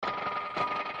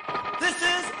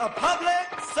a public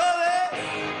service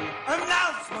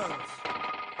announcement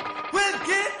with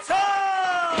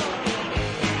guitar.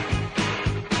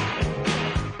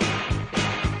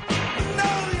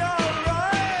 Know your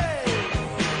rights.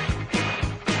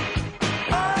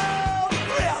 All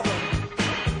three of them.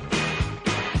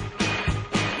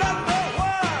 Number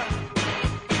one,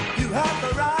 you have the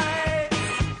right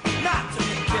not to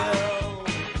be killed.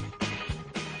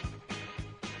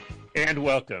 And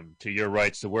welcome to Your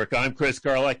Rights to Work. I'm Chris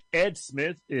Garlock. Ed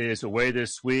Smith is away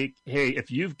this week. Hey, if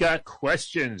you've got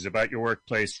questions about your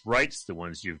workplace rights, the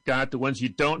ones you've got, the ones you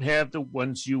don't have, the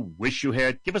ones you wish you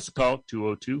had, give us a call,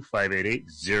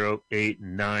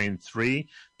 202-588-0893,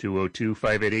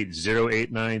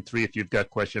 202-588-0893 if you've got a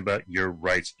question about your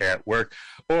rights at work.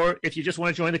 Or if you just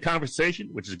want to join the conversation,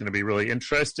 which is going to be really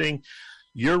interesting,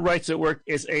 Your Rights at Work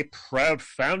is a proud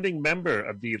founding member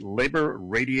of the Labor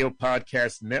Radio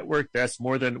Podcast Network. That's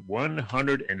more than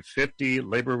 150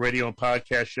 labor radio and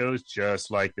podcast shows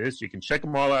just like this. You can check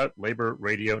them all out,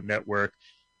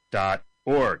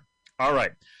 laborradionetwork.org. All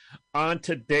right. On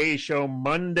today's show,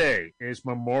 Monday is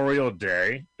Memorial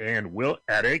Day, and Will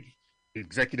Ettig,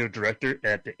 Executive Director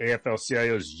at the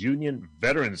AFL-CIO's Union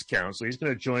Veterans Council. He's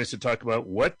going to join us to talk about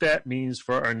what that means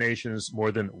for our nation's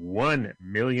more than 1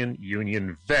 million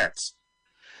union vets.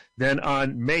 Then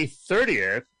on May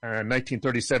 30th,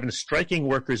 1937, striking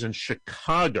workers in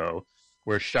Chicago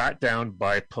were shot down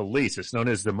by police. It's known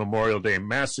as the Memorial Day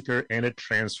Massacre, and it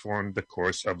transformed the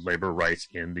course of labor rights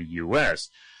in the U.S.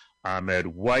 Ahmed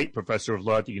White, professor of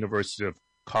law at the University of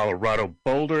Colorado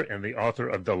Boulder and the author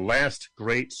of The Last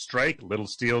Great Strike, Little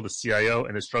Steel, the CIO,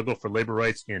 and the Struggle for Labor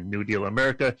Rights in New Deal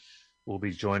America, will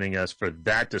be joining us for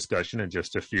that discussion in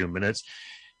just a few minutes.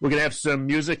 We're going to have some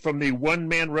music from the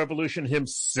one-man revolution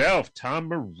himself, Tom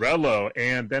Morello.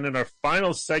 And then in our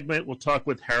final segment, we'll talk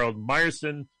with Harold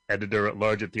Meyerson,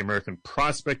 editor-at-large at the American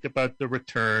Prospect, about the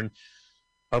return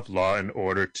of law and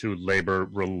order to labor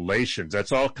relations.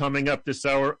 That's all coming up this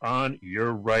hour on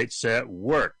Your Rights at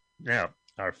Work. Now,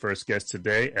 our first guest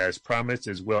today, as promised,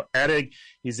 is Will Ettig.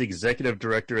 He's Executive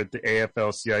Director at the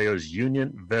AFL-CIO's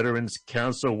Union Veterans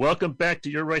Council. Welcome back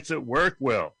to Your Rights at Work,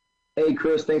 Will. Hey,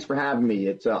 Chris, thanks for having me.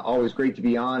 It's always great to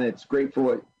be on. It's great for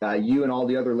what you and all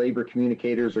the other labor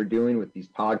communicators are doing with these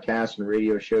podcasts and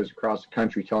radio shows across the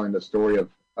country, telling the story of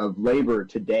labor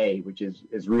today, which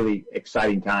is really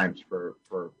exciting times for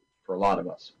a lot of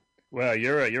us. Well,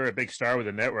 you're a big star with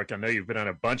the network. I know you've been on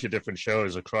a bunch of different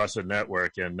shows across the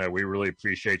network, and we really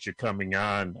appreciate you coming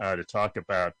on to talk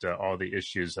about all the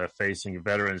issues facing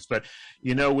veterans. But,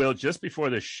 you know, Will, just before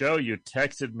the show, you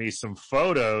texted me some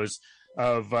photos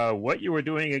of what you were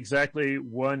doing exactly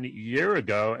 1 year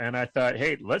ago, and I thought,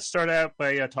 hey, let's start out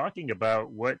by talking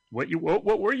about what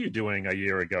were you doing a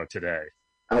year ago today?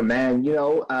 Oh man, you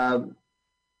know, I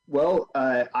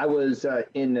was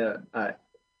in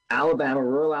Alabama,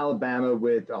 rural Alabama,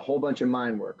 with a whole bunch of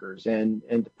mine workers. And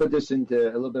to put this into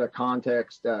a little bit of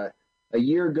context, a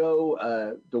year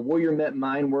ago, the Warrior Met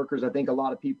mine workers, I think a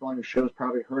lot of people on your show's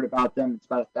probably heard about them. It's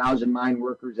about 1,000 mine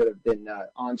workers that have been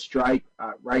on strike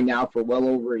right now for well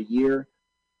over a year.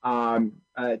 A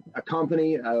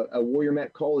company, a Warrior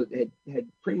Met Coal, had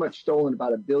pretty much stolen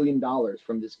about $1 billion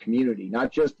from this community,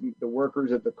 not just the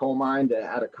workers at the coal mine that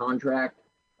had a contract.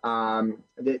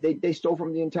 They stole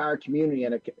from the entire community,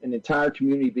 and an entire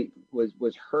community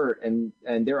was hurt, and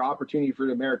their opportunity for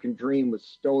the American dream was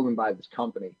stolen by this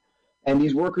company. And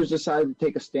these workers decided to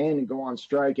take a stand and go on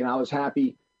strike. And I was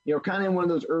happy, you know, kind of in one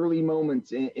of those early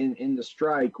moments in the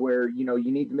strike where, you know,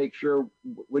 you need to make sure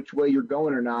which way you're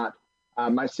going or not.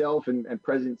 Myself and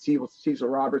President Cecil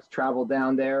Roberts traveled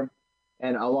down there,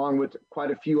 and along with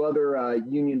quite a few other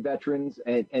union veterans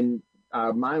and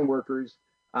mine workers,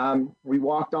 we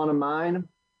walked on a mine,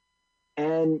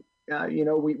 and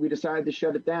we decided to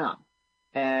shut it down.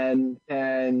 And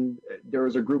there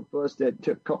was a group of us that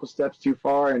took a couple steps too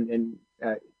far, and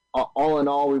all in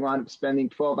all, we wound up spending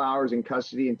 12 hours in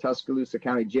custody in Tuscaloosa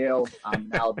County Jail,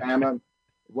 Alabama.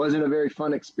 It wasn't a very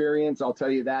fun experience, I'll tell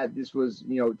you that. This was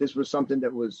something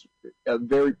that was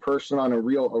very personal and a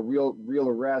real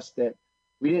arrest that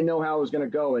we didn't know how it was going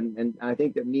to go. And I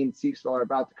think that me and Cecil are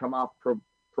about to come off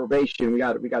probation. We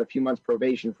got a few months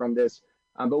probation from this,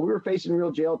 but we were facing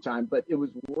real jail time. But it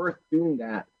was worth doing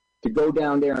that, to go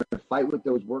down there and fight with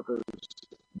those workers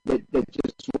that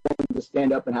just wanted to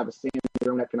stand up and have a say in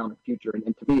their own economic future.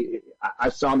 And to me, I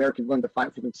saw Americans willing to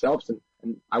fight for themselves,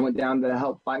 and I went down to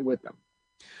help fight with them.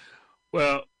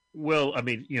 Well, Well, I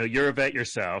mean, you're a vet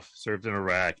yourself, served in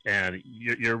Iraq, and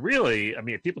you're really, I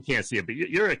mean, people can't see it, but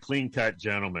you're a clean-cut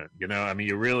gentleman. I mean,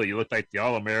 you look like the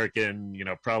All-American,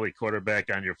 probably quarterback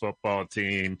on your football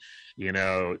team. You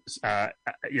know,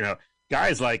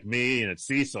 guys like me and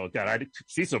Cecil. God,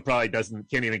 Cecil probably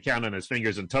can't even count on his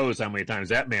fingers and toes how many times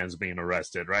that man's being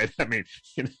arrested, right? I mean,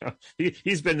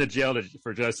 he's been to jail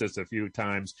for justice a few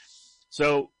times.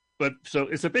 So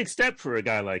it's a big step for a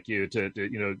guy like you to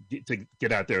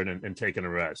get out there and take an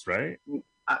arrest, right?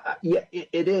 Yeah,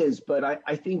 it is. But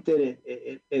I think that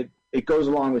it goes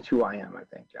along with who I am. I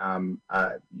think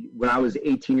when I was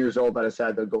 18 years old, I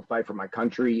decided to go fight for my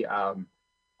country. I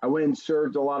went and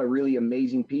served a lot of really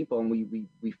amazing people, and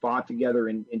we fought together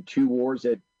in two wars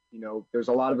that there's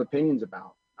a lot of opinions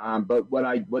about. But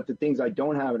what the things I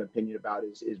don't have an opinion about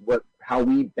is how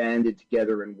we banded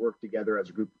together and worked together as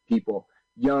a group of people.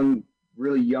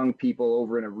 Really young people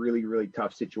over in a really, really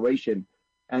tough situation.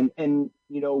 And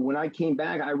when I came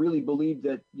back, I really believed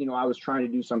that, I was trying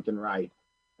to do something right.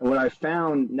 And what I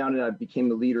found now that I became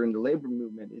the leader in the labor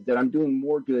movement is that I'm doing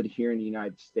more good here in the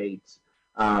United States,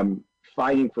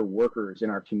 fighting for workers in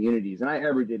our communities than I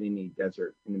ever did in the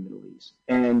desert in the Middle East.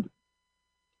 And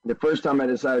the first time I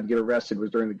decided to get arrested was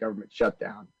during the government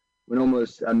shutdown, when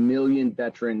almost 1 million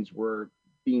veterans were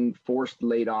being forced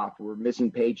laid off, were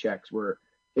missing paychecks, were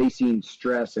facing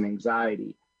stress and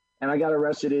anxiety. And I got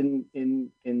arrested in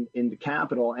the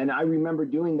Capitol. And I remember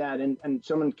doing that. And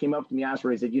someone came up to me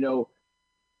afterwards and said,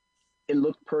 it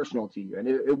looked personal to you. And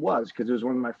it was, because it was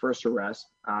one of my first arrests,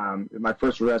 my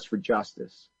first arrest for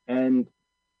justice. And,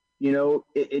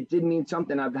 it did mean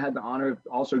something. I've had the honor of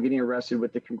also getting arrested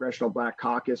with the Congressional Black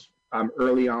Caucus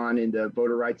early on in the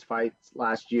voter rights fights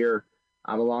last year,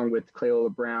 along with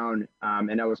Cleola Brown,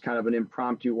 and that was kind of an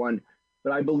impromptu one.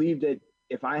 But I believe that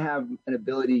if I have an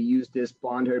ability to use this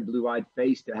blonde-haired, blue-eyed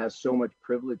face that has so much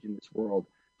privilege in this world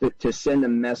to send a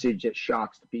message that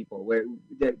shocks the people,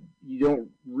 that you don't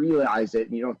realize it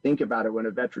and you don't think about it when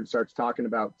a veteran starts talking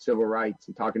about civil rights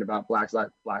and talking about Black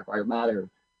Lives Matter.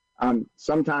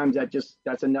 Sometimes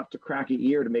that's enough to crack an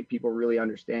ear to make people really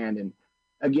understand. And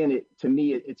again, to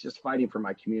me, it's just fighting for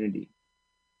my community.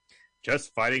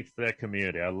 Just fighting for that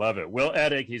community. I love it. Will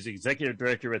Ettig, he's executive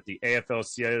director at the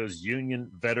AFL-CIO's Union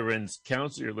Veterans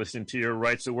Council. You're listening to Your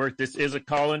Rights at Work. This is a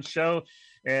call-in show,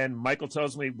 and Michael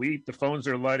tells me the phones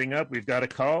are lighting up. We've got a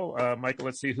call. Michael,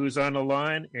 let's see who's on the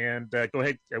line. And go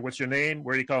ahead. What's your name?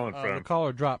 Where are you calling from? The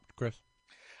caller dropped, Chris.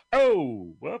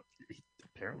 Oh, well,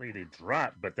 apparently they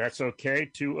dropped, but that's okay.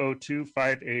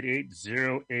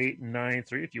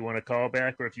 202-588-0893 if you want to call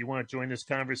back or if you want to join this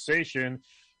conversation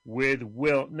with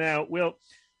Will. Now, Will,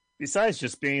 besides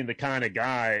just being the kind of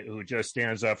guy who just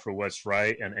stands up for what's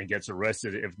right and gets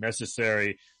arrested if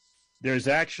necessary, there's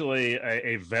actually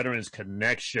a veterans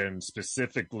connection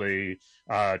specifically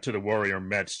to the Warrior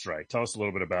Met strike. Tell us a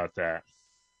little bit about that.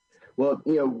 Well,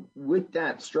 with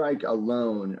that strike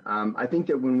alone, I think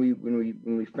that when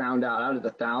we found out of the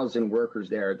 1,000 workers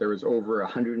there was over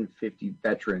 150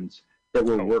 veterans that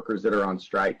were workers that are on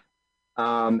strike.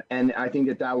 And I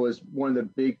think that was one of the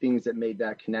big things that made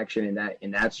that connection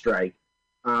in that strike.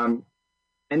 And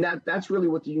that's really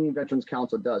what the Union Veterans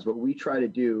Council does. What we try to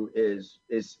do is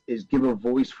give a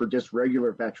voice for just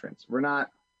regular veterans. We're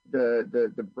not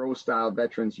the bro style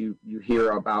veterans you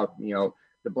hear about,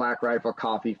 the Black Rifle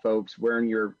Coffee folks wearing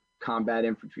your combat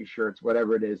infantry shirts,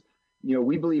 whatever it is.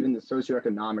 We believe in the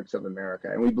socioeconomics of America.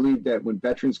 And we believe that when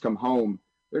veterans come home,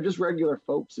 they're just regular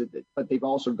folks, but they've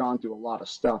also gone through a lot of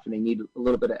stuff and they need a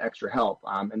little bit of extra help.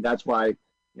 And that's why,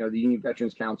 the Union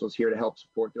Veterans Council is here to help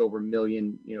support the over 1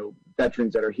 million,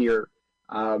 veterans that are here,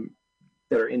 that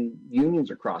are in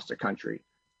unions across the country.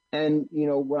 And,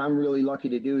 what I'm really lucky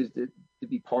to do is to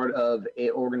be part of an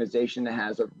organization that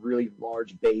has a really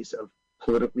large base of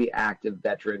politically active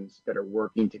veterans that are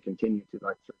working to continue to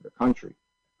serve the country.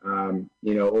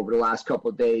 Over the last couple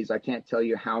of days, I can't tell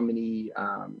you how many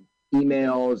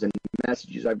emails and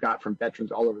messages I've got from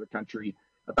veterans all over the country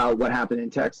about what happened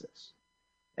in Texas.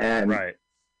 And, right.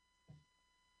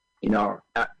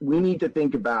 We need to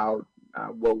think about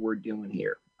what we're doing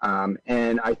here.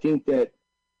 And I think that,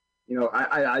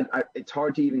 it's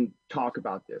hard to even talk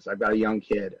about this. I've got a young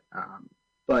kid.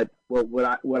 But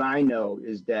what I know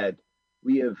is that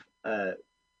we have an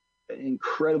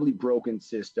incredibly broken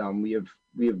system. We have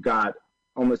got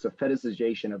almost a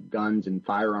fetishization of guns and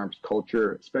firearms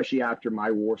culture, especially after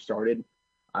my war started.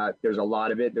 There's a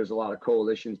lot of it. There's a lot of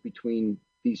coalitions between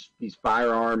these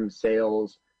firearm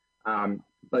sales.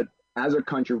 But as a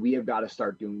country, we have got to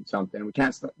start doing something. We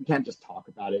can't just talk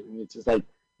about it. And it's just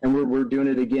and we're doing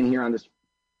it again here on this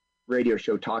radio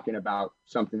show, talking about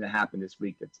something that happened this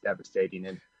week that's devastating.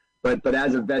 And But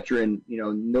as a veteran,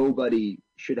 nobody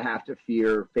should have to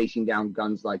fear facing down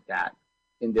guns like that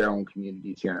in their own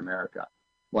communities here in America.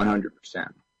 100%.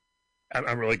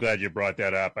 I'm really glad you brought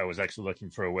that up. I was actually looking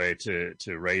for a way to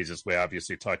raise this. We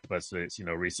obviously talked about this,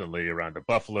 recently around the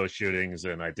Buffalo shootings,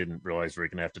 and I didn't realize we were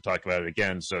going to have to talk about it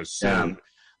again so soon. Yeah.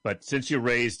 But since you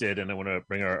raised it, and I want to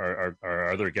bring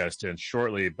our other guest in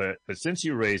shortly, but since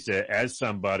you raised it, as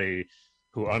somebody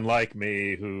who, unlike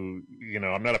me, who,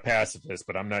 I'm not a pacifist,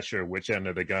 but I'm not sure which end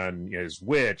of the gun is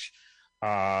which,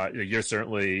 you're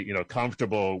certainly,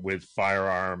 comfortable with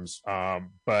firearms.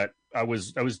 But I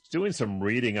was doing some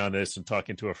reading on this and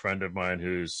talking to a friend of mine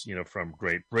who's, from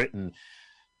Great Britain,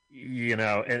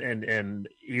 and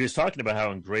he was talking about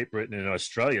how in Great Britain and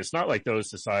Australia, it's not like those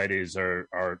societies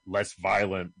are less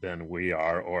violent than we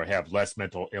are or have less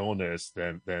mental illness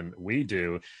than we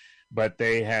do, but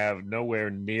they have nowhere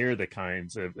near the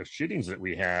kinds of shootings that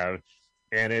we have.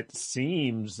 And it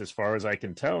seems, as far as I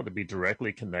can tell, to be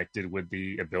directly connected with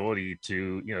the ability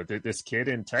to, this kid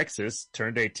in Texas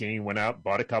turned 18, went out,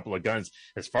 bought a couple of guns.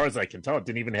 As far as I can tell,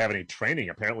 didn't even have any training.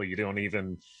 Apparently, you don't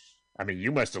even,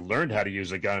 you must have learned how to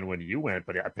use a gun when you went,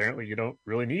 but apparently you don't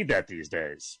really need that these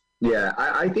days. Yeah,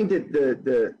 I think that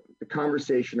the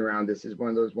conversation around this is one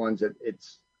of those ones that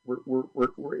it's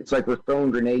like we're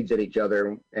throwing grenades at each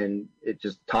other and it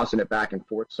just tossing it back and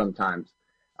forth sometimes.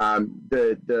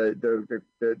 The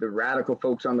radical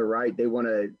folks on the right, they want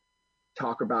to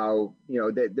talk about,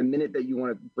 the minute that you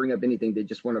want to bring up anything, they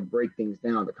just want to break things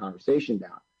down, the conversation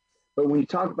down. But when you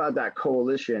talk about that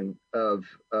coalition of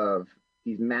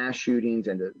these mass shootings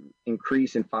and the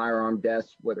increase in firearm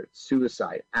deaths, whether it's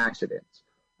suicide, accidents,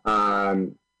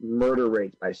 murder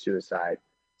rates by suicide,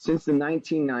 since the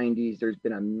 1990s, there's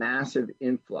been a massive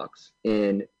influx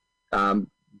in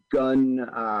gun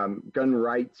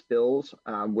rights bills,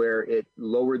 where it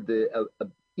lowered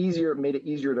made it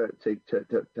easier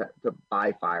to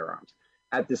buy firearms.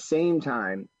 At the same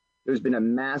time, there's been a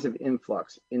massive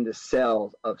influx in the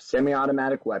sales of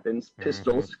semi-automatic weapons,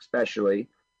 pistols especially,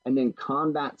 and then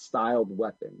combat-styled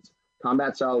weapons.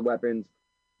 Combat-styled weapons,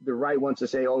 the right wants to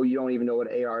say, oh, you don't even know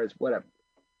what AR is, whatever.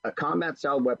 A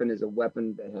combat-styled weapon is a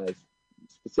weapon that has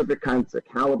specific kinds of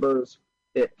calibers.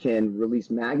 It can release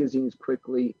magazines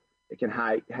quickly. It can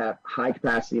have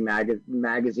high-capacity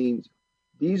magazines.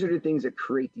 These are the things that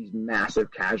create these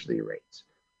massive casualty rates.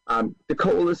 The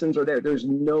coalitions are there. There's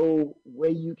no way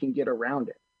you can get around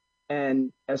it.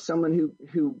 And as someone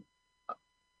who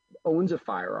owns a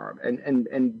firearm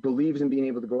and believes in being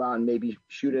able to go out and maybe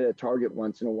shoot at a target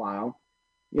once in a while,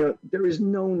 there is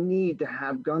no need to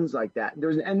have guns like that.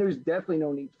 There's definitely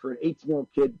no need for an 18-year-old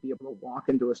kid to be able to walk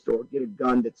into a store, get a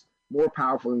gun that's more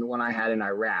powerful than the one I had in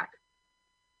Iraq,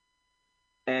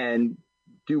 and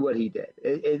do what he did.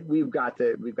 We've got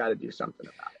to do something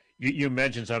about it. You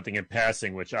mentioned something in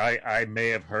passing, which I may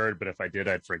have heard, but if I did,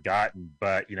 I'd forgotten.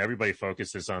 But everybody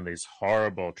focuses on these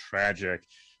horrible, tragic,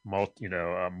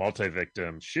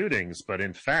 multi-victim shootings. But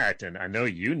in fact, and I know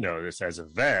you know this as a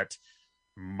vet,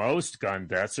 most gun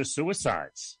deaths are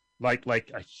suicides.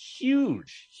 Like a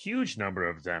huge number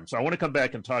of them. So I want to come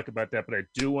back and talk about that, but I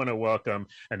do want to welcome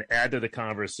and add to the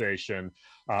conversation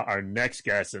our next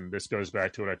guest, and this goes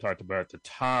back to what I talked about at the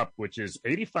top, which is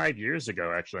 85 years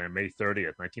ago, actually, on May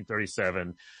 30th,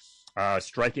 1937,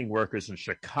 striking workers in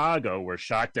Chicago were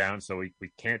shot down, so we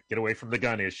can't get away from the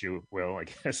gun issue, Will. I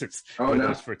guess it's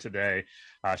for today.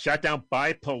 Shot down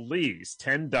by police.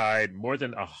 10 died, more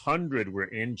than 100 were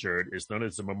injured, is known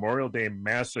as the Memorial Day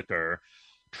Massacre,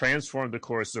 transformed the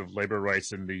course of labor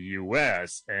rights in the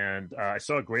U.S. And I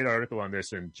saw a great article on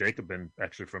this in Jacobin,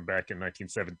 actually from back in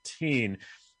 1917.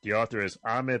 The author is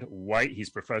Ahmed White. He's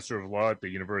professor of law at the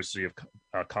University of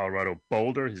Colorado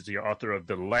Boulder. He's the author of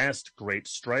The Last Great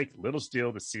Strike, Little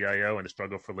Steel, the CIO, and the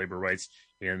Struggle for Labor Rights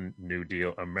in New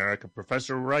Deal America.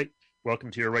 Professor White,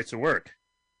 welcome to your Rights at Work.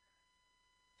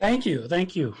 Thank you.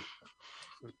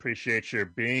 Appreciate your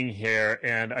being here.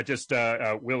 And I just,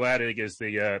 Will Attig is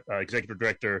the executive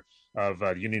director of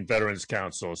the Union Veterans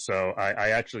Council. So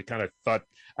I actually kind of thought,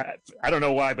 I don't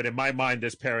know why, but in my mind,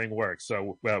 this pairing works.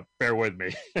 So, well, bear with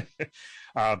me.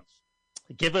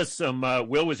 Give us some,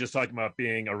 Will was just talking about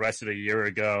being arrested a year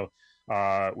ago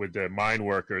with the mine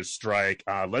workers strike.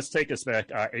 Let's take us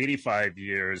back 85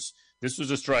 years. This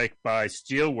was a strike by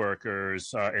steel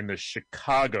workers in the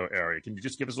Chicago area. Can you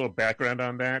just give us a little background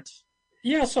on that?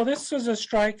 Yeah, so this was a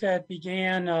strike that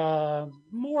began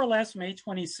more or less May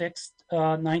 26th,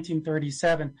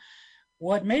 1937.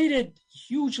 What made it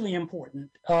hugely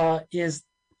important is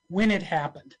when it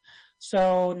happened.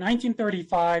 So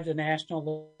 1935, the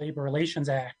National Labor Relations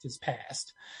Act is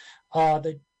passed.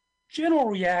 The general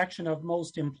reaction of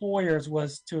most employers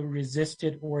was to resist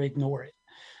it or ignore it.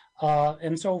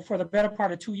 And so for the better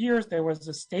part of 2 years, there was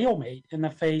a stalemate in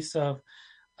the face of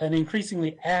an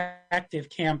increasingly active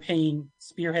campaign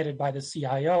spearheaded by the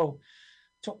CIO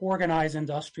to organize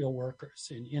industrial workers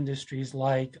in industries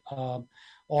like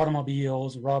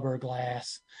automobiles, rubber,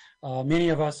 glass. Many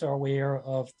of us are aware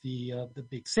of the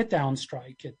big sit-down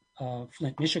strike at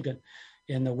Flint, Michigan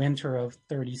in the winter of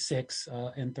 36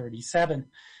 and 37.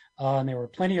 And there were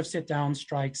plenty of sit-down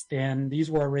strikes then.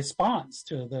 These were a response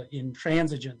to the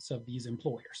intransigence of these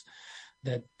employers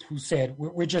who said,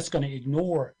 we're just going to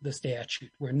ignore the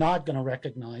statute. We're not going to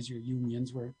recognize your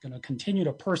unions. We're going to continue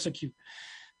to persecute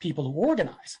people who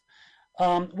organize.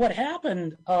 What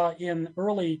happened in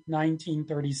early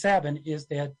 1937 is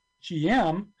that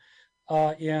GM,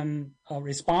 in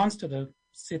response to the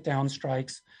sit-down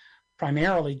strikes,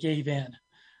 primarily gave in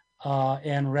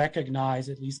and recognized,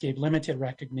 at least gave limited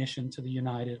recognition to the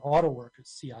United Auto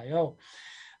Workers, CIO.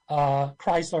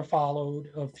 Chrysler followed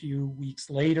a few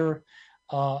weeks later.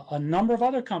 A number of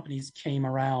other companies came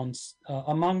around,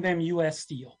 among them U.S.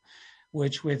 Steel,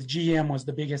 which with GM was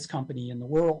the biggest company in the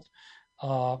world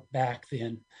back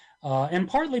then. And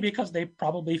partly because they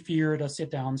probably feared a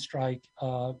sit-down strike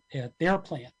at their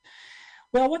plant.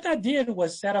 Well, what that did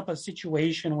was set up a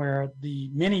situation where the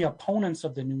many opponents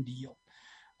of the New Deal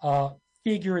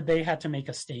figured they had to make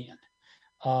a stand.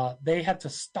 They had to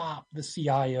stop the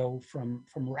CIO from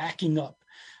racking up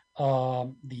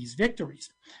these victories.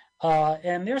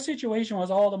 And their situation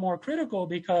was all the more critical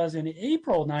because in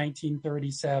April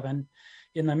 1937,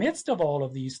 in the midst of all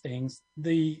of these things,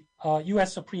 the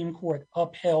U.S. Supreme Court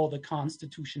upheld the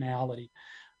constitutionality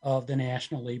of the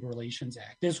National Labor Relations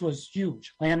Act. This was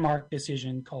huge, landmark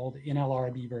decision called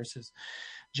NLRB versus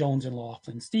Jones and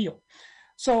Laughlin Steel.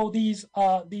 So these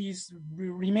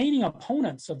remaining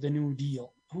opponents of the New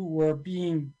Deal, who were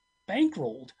being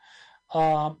bankrolled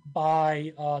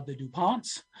by the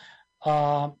DuPonts,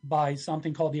 by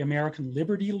something called the American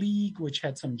Liberty League, which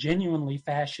had some genuinely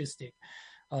fascistic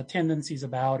tendencies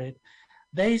about it,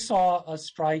 they saw a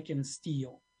strike in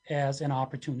steel as an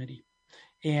opportunity.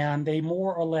 And they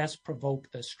more or less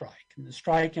provoked the strike. And the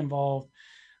strike involved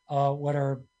what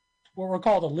were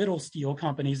called the little steel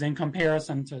companies in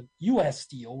comparison to U.S.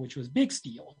 Steel, which was big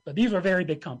steel. But these were very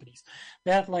big companies.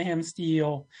 Bethlehem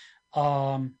Steel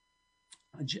and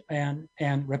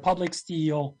Republic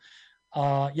Steel,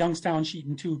 Youngstown Sheet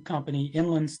and Tube Company,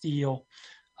 Inland Steel,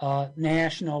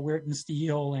 National, Weirton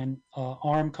Steel, and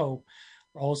Armco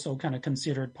were also kind of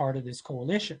considered part of this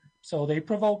coalition. So they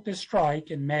provoked this strike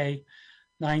in May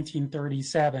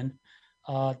 1937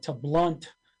 to blunt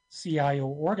CIO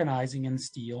organizing in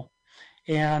steel.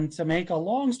 And to make a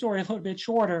long story a little bit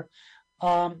shorter,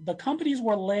 the companies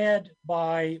were led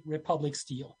by Republic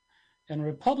Steel. And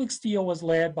Republic Steel was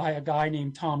led by a guy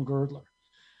named Tom Girdler,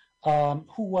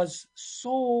 who was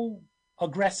so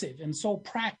aggressive and so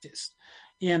practiced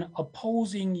in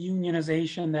opposing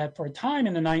unionization that for a time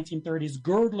in the 1930s,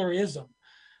 Girdlerism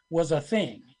was a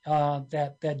thing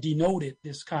that denoted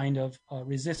this kind of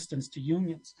resistance to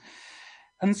unions.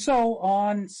 And so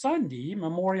on Sunday,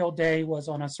 Memorial Day was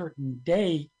on a certain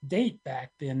date back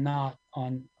then, not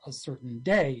on a certain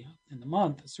day in the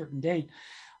month, a certain date.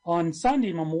 On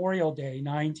Sunday, Memorial Day,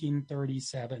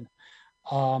 1937,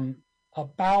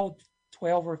 about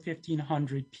 12 or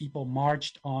 1,500 people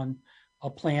marched on a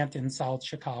plant in South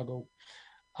Chicago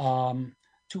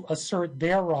to assert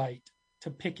their right to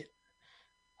picket.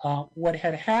 What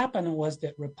had happened was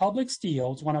that Republic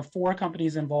Steel, one of four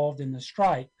companies involved in the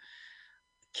strike,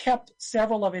 kept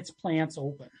several of its plants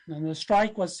open. And the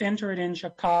strike was centered in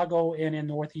Chicago and in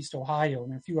Northeast Ohio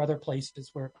and a few other places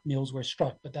where mills were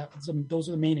struck, but those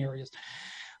are the main areas.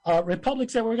 Republic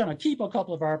said, we're going to keep a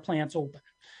couple of our plants open.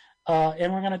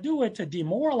 And we're going to do it to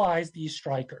demoralize these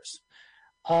strikers.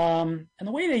 And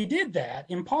the way they did that,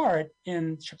 in part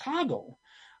in Chicago,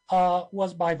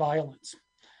 was by violence.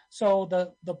 So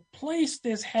the place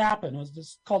this happened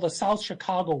was called the South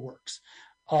Chicago Works,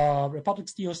 Republic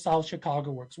Steel South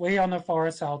Chicago Works, way on the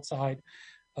far south side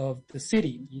of the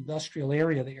city, the industrial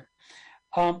area there.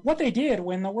 What they did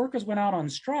when the workers went out on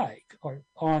strike, or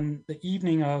on the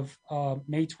evening of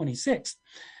May 26th,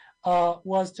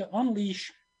 was to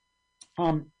unleash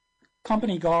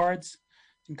company guards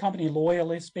and company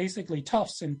loyalists, basically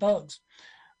toughs and thugs,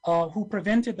 who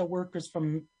prevented the workers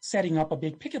from setting up a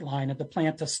big picket line at the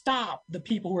plant to stop the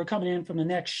people who were coming in from the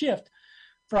next shift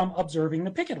from observing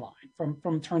the picket line,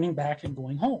 from turning back and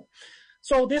going home.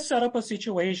 So this set up a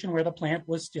situation where the plant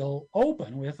was still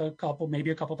open with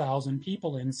maybe a couple thousand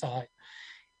people inside.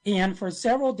 And for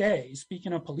several days,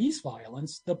 speaking of police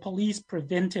violence, the police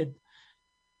prevented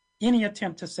any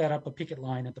attempt to set up a picket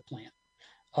line at the plant.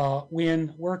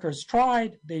 When workers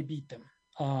tried, they beat them.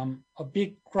 A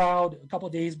big crowd a couple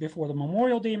of days before the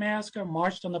Memorial Day massacre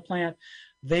marched on the plant.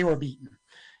 They were beaten.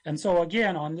 And so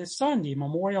again, on this Sunday,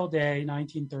 Memorial Day,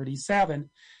 1937,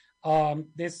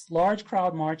 this large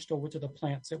crowd marched over to the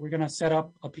plant, said, we're going to set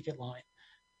up a picket line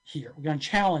here. We're going to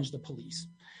challenge the police.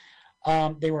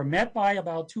 They were met by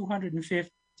about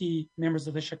 250 members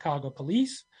of the Chicago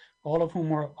police, all of whom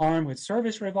were armed with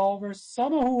service revolvers,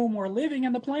 some of whom were living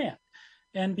in the plant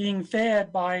and being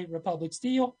fed by Republic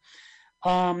Steel.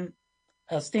 A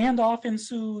standoff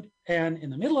ensued, and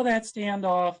in the middle of that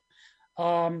standoff,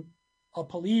 a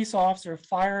police officer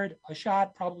fired a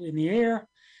shot, probably in the air,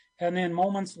 and then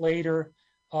moments later,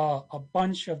 a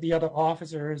bunch of the other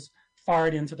officers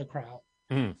fired into the crowd.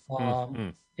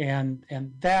 And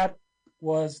that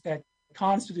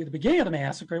constituted the beginning of the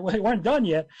massacre. Well, they weren't done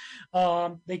yet.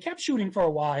 They kept shooting for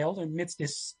a while amidst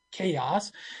this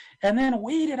chaos, and then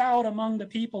waded out among the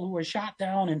people who were shot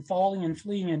down and falling and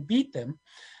fleeing and beat them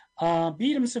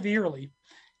severely,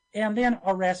 and then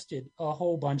arrested a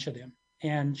whole bunch of them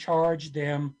and charged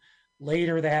them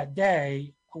later that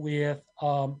day with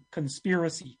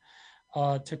conspiracy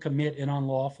to commit an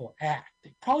unlawful act.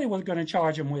 They probably were going to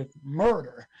charge them with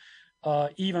murder,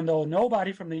 even though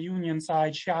nobody from the Union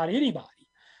side shot anybody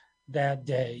that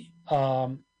day.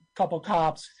 Couple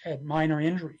cops had minor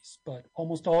injuries, but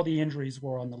almost all the injuries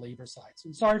were on the labor side. So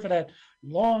I'm sorry for that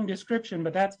long description,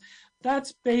 but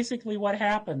that's basically what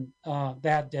happened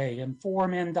that day. And 4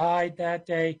 men died that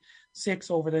day, 6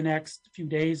 over the next few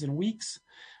days and weeks.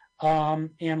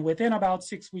 And within about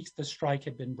 6 weeks, the strike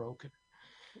had been broken.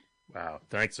 Wow,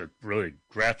 thanks. A really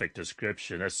graphic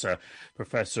description. That's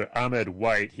Professor Ahmed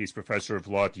White. He's professor of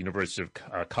law at the University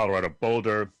of Colorado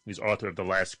Boulder. He's author of The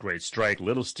Last Great Strike,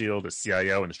 Little Steel, the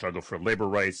CIO, and the Struggle for Labor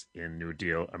Rights in New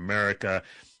Deal America.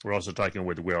 We're also talking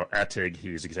with Will Ettig.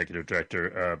 He's executive director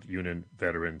of Union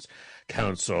Veterans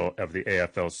Council of the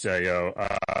AFL-CIO.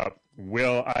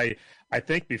 Will, I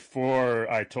think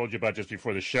before I told you about just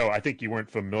before the show, I think you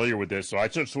weren't familiar with this, so I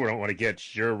just sort of want to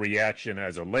get your reaction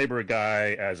as a labor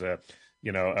guy, as a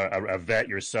vet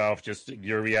yourself, just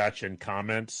your reaction,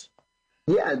 comments.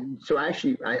 Yeah, so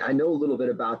actually, I know a little bit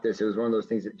about this. It was one of those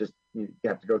things that just you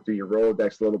have to go through your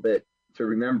Rolodex a little bit to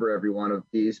remember every one of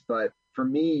these. But for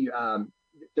me,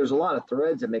 there's a lot of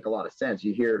threads that make a lot of sense.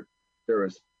 You hear there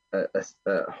was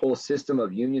a whole system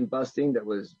of union busting that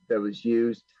was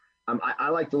used. I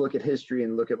like to look at history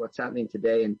and look at what's happening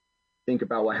today and think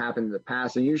about what happened in the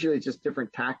past. And usually it's just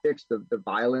different tactics, the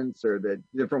violence or the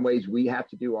different ways we have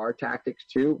to do our tactics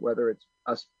too, whether it's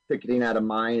us picketing at a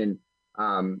mine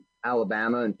in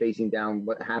Alabama and facing down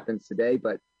what happens today.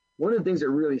 But one of the things that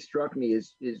really struck me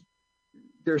is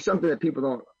there's something that people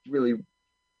don't really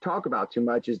talk about too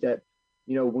much, is that,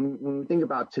 when we think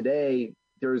about today,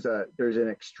 there's an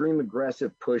extreme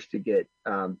aggressive push to get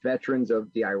veterans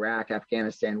of the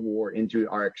Iraq-Afghanistan war into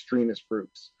our extremist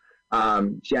groups.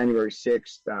 January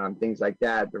 6th, things like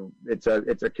that. It's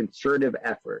a concerted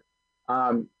effort.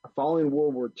 Following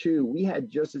World War II, we had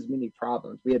just as many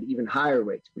problems. We had even higher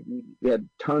rates. We had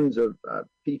tons of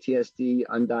PTSD,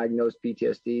 undiagnosed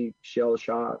PTSD, shell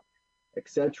shock,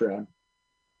 etc.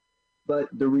 But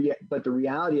the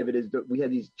reality of it is that we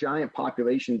had these giant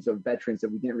populations of veterans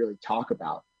that we didn't really talk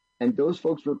about. And those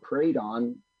folks were preyed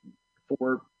on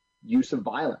for use of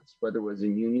violence, whether it was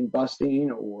in union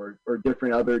busting or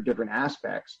different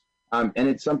aspects. And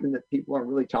it's something that people don't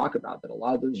really talk about, that a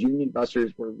lot of those union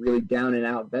busters were really down and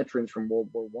out veterans from World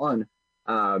War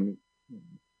I,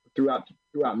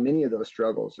 throughout many of those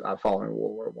struggles following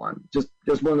World War I.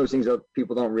 Just one of those things that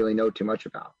people don't really know too much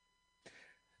about.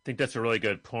 I think that's a really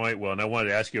good point, Will, and I wanted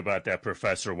to ask you about that,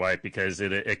 Professor White, because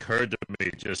it occurred to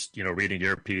me just, reading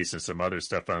your piece and some other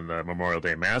stuff on the Memorial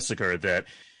Day Massacre that,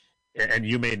 and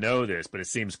you may know this, but it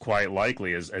seems quite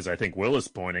likely, as I think Will is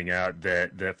pointing out,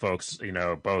 that folks,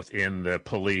 both in the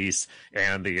police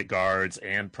and the guards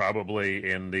and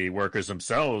probably in the workers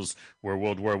themselves were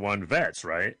World War I vets,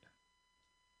 right?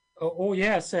 Oh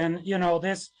yes, and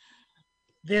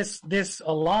this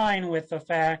align with the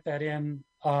fact that in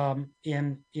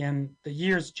the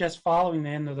years just following the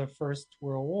end of the First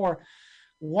World War,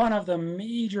 one of the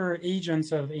major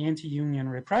agents of anti-union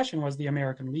repression was the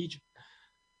American Legion,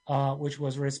 which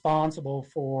was responsible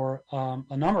for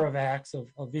a number of acts of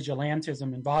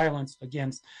vigilantism and violence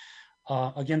against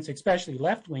especially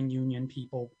left-wing union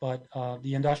people, but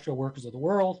the industrial workers of the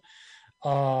world,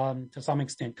 to some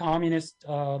extent communist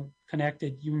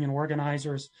connected union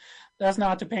organizers. That's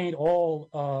not to paint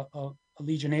all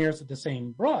Legionnaires with the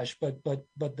same brush, but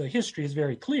the history is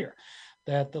very clear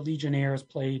that the Legionnaires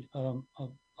played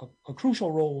a a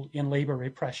crucial role in labor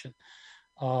repression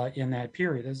in that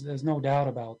period. There's no doubt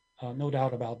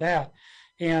about that.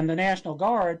 And the National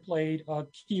Guard played a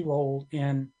key role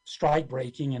in strike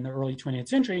breaking in the early 20th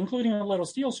century, including the Little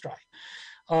Steel Strike.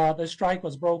 The strike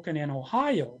was broken in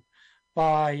Ohio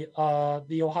by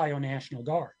the Ohio National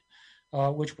Guard,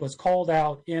 which was called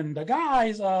out in the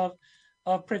guise of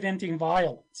preventing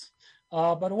violence.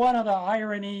 But one of the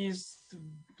ironies,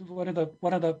 one of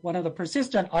the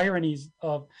persistent ironies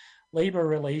of labor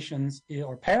relations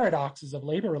or paradoxes of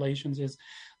labor relations is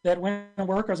that when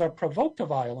workers are provoked to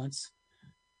violence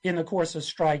in the course of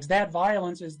strikes, that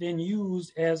violence is then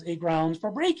used as a grounds for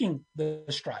breaking the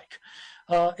strike.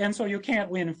 And so you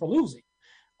can't win for losing.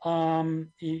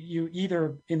 You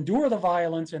either endure the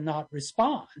violence and not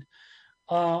respond,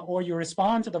 or you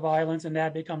respond to the violence and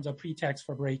that becomes a pretext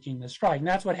for breaking the strike. And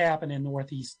that's what happened in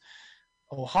Northeast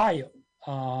Ohio,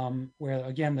 where,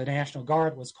 again, the National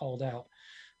Guard was called out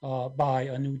by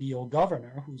a New Deal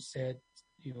governor who said,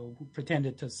 who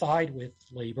pretended to side with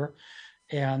labor.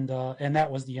 And that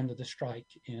was the end of the strike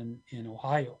in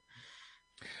Ohio.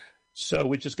 So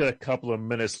we just got a couple of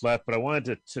minutes left, but I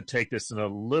wanted to take this in a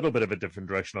little bit of a different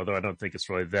direction, although I don't think it's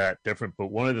really that different.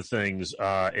 But one of the things,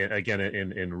 again,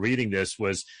 in reading this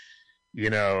was,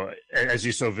 as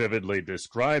you so vividly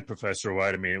described, Professor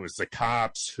White, I mean, it was the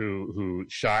cops who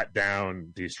shot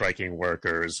down the striking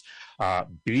workers,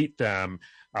 beat them.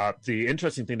 The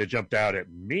interesting thing that jumped out at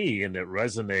me and that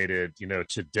resonated,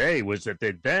 today was that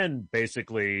they then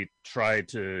basically tried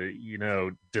to,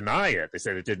 deny it. They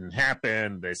said it didn't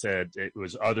happen. They said it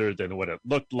was other than what it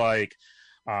looked like.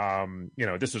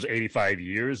 This was 85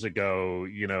 years ago,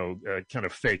 kind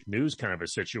of fake news kind of a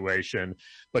situation.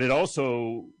 But it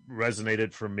also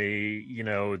resonated for me,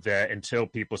 that until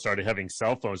people started having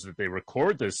cell phones that they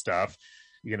record this stuff,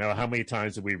 how many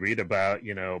times did we read about,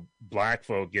 black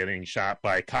folk getting shot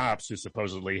by cops who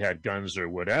supposedly had guns or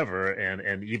whatever.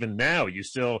 And even now you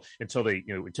still, until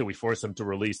we force them to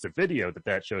release the video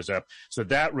that shows up. So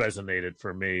that resonated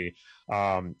for me,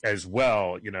 as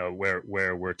well,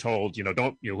 where we're told,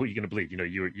 don't, who are you going to believe?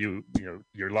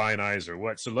 Your lying eyes or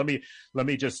what? So let me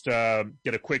just,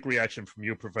 get a quick reaction from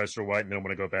you, Professor White, and then I'm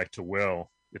going to go back to Will.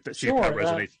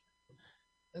 Sure.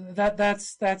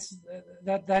 That's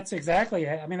exactly.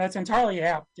 I mean, that's entirely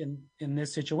apt in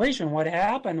this situation. What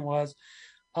happened was,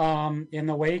 in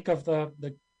the wake of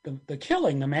the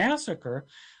killing, the massacre,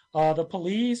 the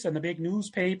police and the big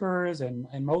newspapers and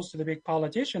most of the big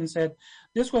politicians said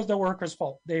this was the workers'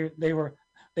 fault. They were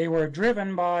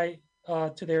driven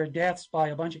to their deaths by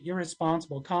a bunch of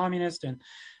irresponsible communists and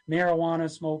marijuana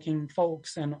smoking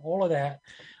folks and all of that.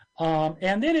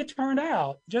 And then it turned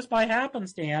out, just by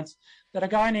happenstance, that a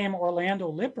guy named Orlando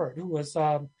Lippert, who was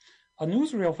a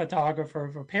newsreel photographer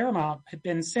for Paramount, had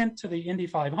been sent to the Indy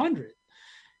 500.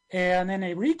 And then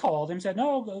they recalled him, said,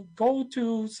 no, go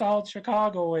to South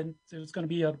Chicago, and there's going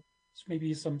to be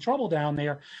maybe some trouble down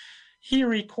there. He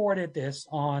recorded this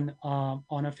on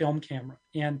a film camera.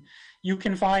 And you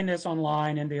can find this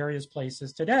online in various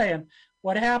places today. And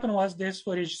what happened was this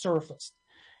footage surfaced.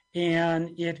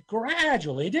 And it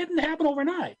didn't happen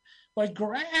overnight, but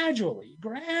gradually,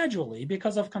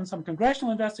 because of some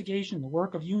congressional investigation, the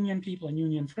work of union people and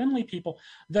union-friendly people,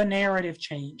 the narrative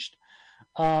changed.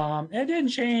 It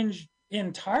didn't change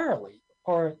entirely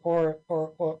or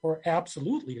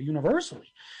absolutely or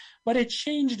universally, but it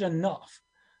changed enough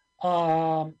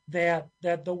that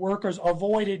the workers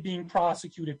avoided being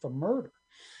prosecuted for murder.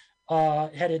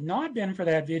 Had it not been for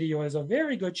that video, there's a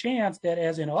very good chance that,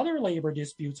 as in other labor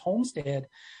disputes,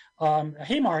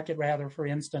 Haymarket rather, for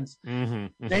instance,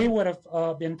 they would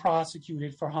have been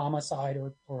prosecuted for homicide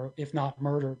or if not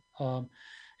murder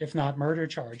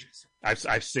charges.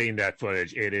 I've seen that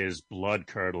footage. It is blood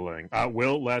curdling.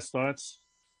 Will, last thoughts?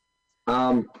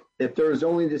 If there was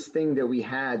only this thing that we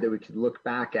had that we could look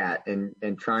back at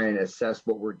and try and assess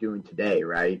what we're doing today,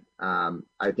 right?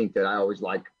 I think that I always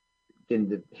like getting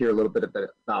to hear a little bit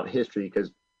about history,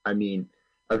 because I mean,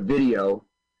 a video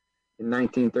in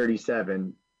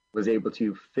 1937 was able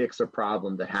to fix a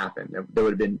problem that happened that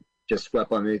would have been just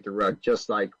swept underneath the rug, just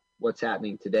like what's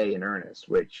happening today in earnest.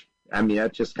 Which, I mean,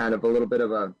 that's just kind of a little bit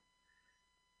of a,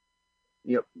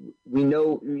 we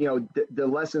know, the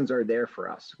lessons are there for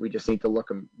us. We just need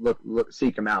to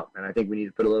seek them out. And I think we need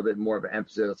to put a little bit more of an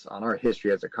emphasis on our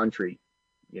history as a country,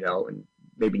 and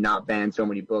maybe not ban so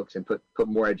many books and put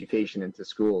more education into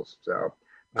schools. So,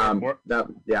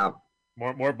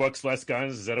 more books, less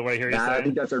guns. Is that a way here? I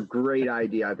think that's a great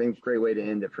idea. I think it's a great way to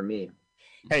end it for me.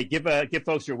 Hey, give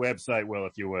folks your website, Will,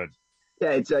 if you would.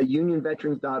 Yeah, it's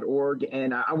unionveterans.org.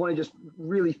 And I want to just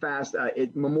really fast,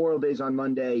 Memorial Day's on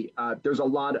Monday. There's a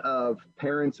lot of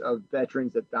parents of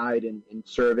veterans that died in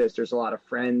service. There's a lot of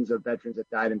friends of veterans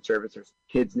that died in service. There's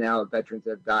kids now of veterans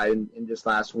that have died in this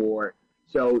last war.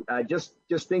 So just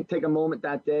take a moment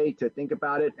that day to think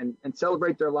about it and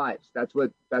celebrate their lives. That's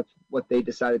what they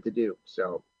decided to do.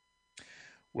 So.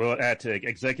 Will Attig,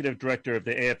 Executive Director of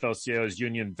the AFL-CIO's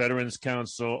Union Veterans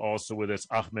Council, also with us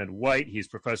Ahmed White. He's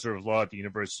Professor of Law at the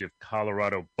University of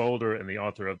Colorado Boulder and the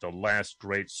author of The Last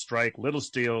Great Strike, Little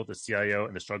Steel, the CIO,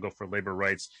 and the Struggle for Labor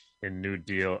Rights in New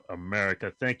Deal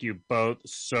America. Thank you both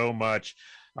so much,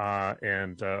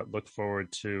 and look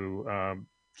forward to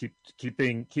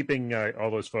keeping all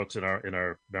those folks in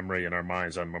our memory and our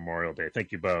minds on Memorial Day.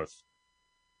 Thank you both.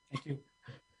 Thank you.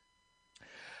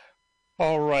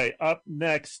 All right, up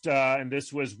next, and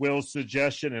this was Will's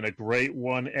suggestion and a great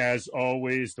one as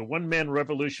always, the one-man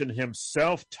revolution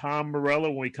himself, Tom Morello.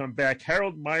 When we come back,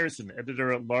 Harold Meyerson,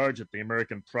 editor-at-large at the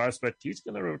American Prospect. He's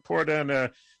going to report on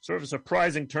a sort of a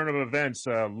surprising turn of events.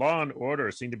 Law and order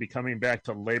seem to be coming back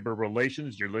to labor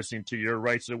relations. You're listening to Your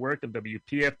Rights at Work on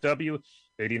WPFW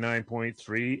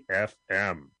 89.3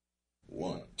 FM.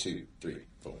 1, 2, 3,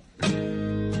 4.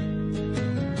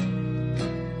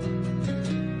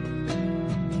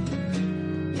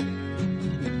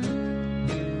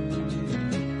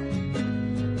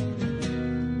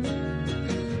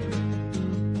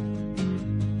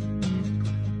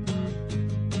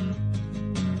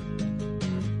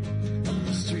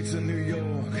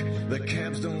 The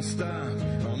cabs don't stop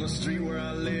on the street where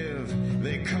I live.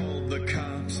 They called the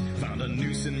cops, found a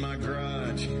noose in my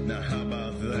garage. Now how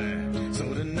about that?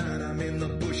 So tonight I'm in the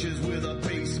bushes with a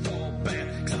baseball bat.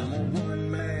 'Cause I'm a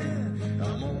one man,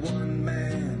 I'm a one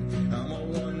man, I'm a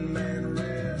one man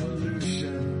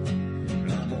revolution.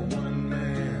 I'm a one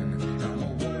man, I'm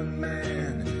a one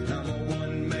man, I'm a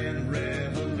one man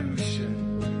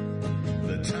revolution.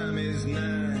 The time is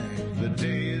nigh, the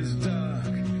day is dark.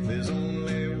 There's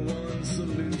only one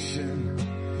solution.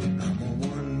 I'm a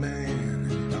one man,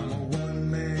 I'm a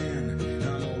one man,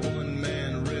 I'm a one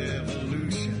man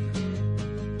revolution.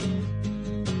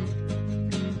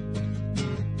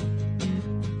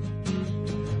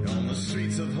 On the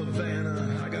streets of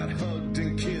Havana, I got hugged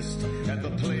and kissed. At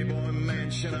the Playboy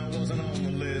Mansion, I wasn't on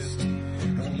the list.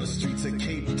 On the streets of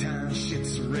Cape Town,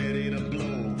 shit's ready to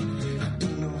blow. I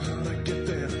don't know how to get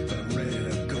there, but I'm ready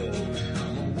to go.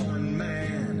 I'm a one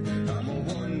man, I'm a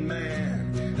one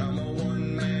man, I'm a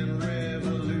one man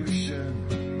revolution.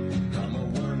 I'm a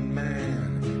one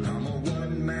man, I'm a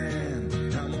one man,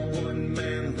 I'm a one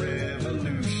man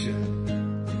revolution.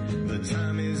 The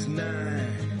time is nigh,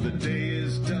 the day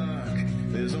is dark,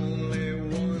 there's only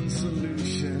one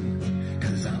solution.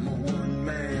 'Cause I'm a one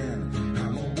man,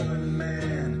 I'm a one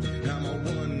man, I'm a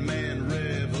one man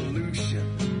revolution.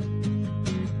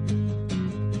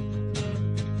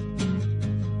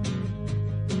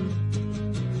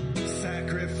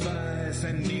 Sacrifice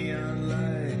and neon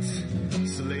lights,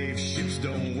 slave ships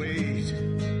don't wait.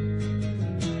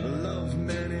 Love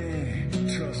many,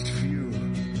 trust few,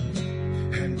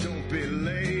 and don't be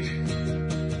late.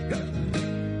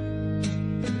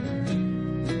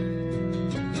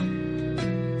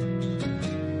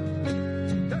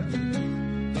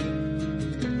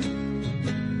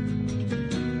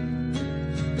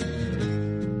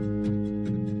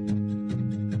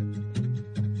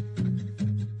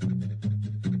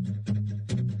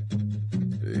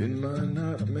 In my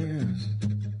nightmares,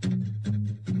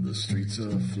 the streets are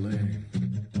aflame.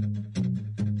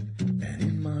 And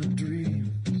in my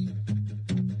dreams,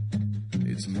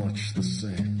 it's much the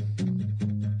same.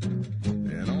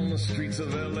 And on the streets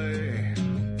of LA,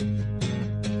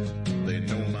 they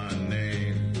know my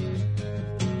name.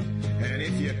 And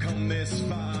if you come this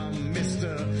far,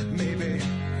 mister, maybe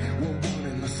we're one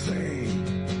and the same.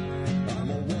 I'm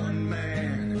a one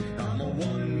man, I'm a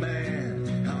one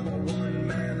man, I'm a one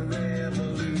man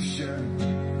revolution.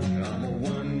 I'm a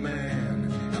one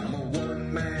man, I'm a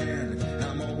one man,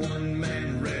 I'm a one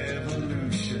man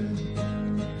revolution.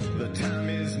 The time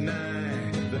is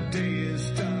nigh, the day is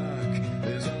dark,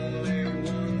 there's only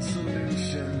one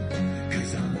solution.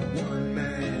 'Cause I'm a one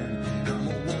man, I'm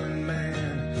a one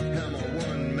man, I'm a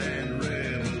one man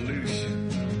revolution.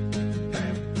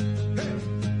 Hey, hey,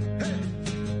 hey,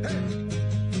 hey.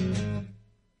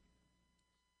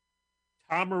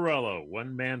 Tom Morello,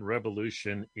 one-man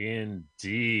revolution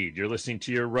indeed. You're listening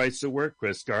to Your Rights at Work.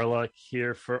 Chris Garlock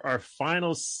here for our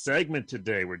final segment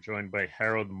today. We're joined by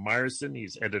Harold Meyerson.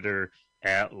 He's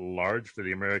editor-at-large for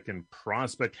the American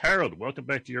Prospect. Harold, welcome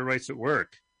back to Your Rights at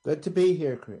Work. Good to be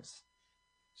here, Chris.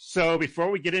 So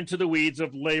before we get into the weeds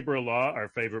of labor law, our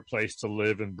favorite place to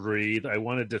live and breathe, I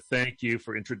wanted to thank you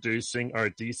for introducing our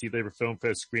DC Labor Film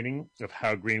Fest screening of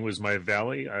How Green Was My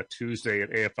Valley, Tuesday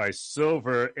at AFI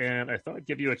Silver. And I thought I'd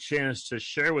give you a chance to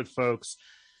share with folks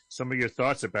some of your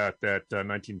thoughts about that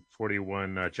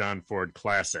 1941 John Ford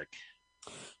classic.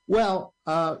 Well,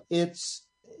 it's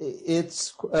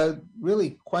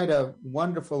really quite a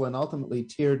wonderful and ultimately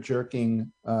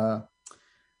tear-jerking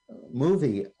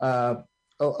movie.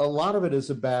 A lot of it is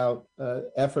about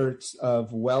efforts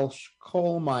of Welsh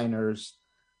coal miners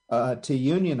to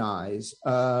unionize,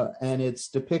 and it's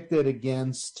depicted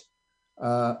against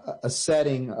a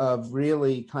setting of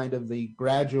really kind of the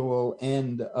gradual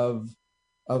end of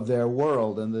their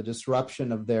world and the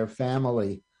disruption of their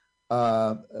family.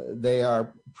 They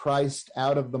are priced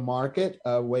out of the market.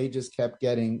 Wages keep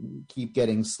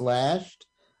getting slashed.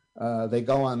 They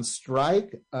go on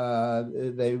strike.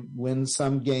 They win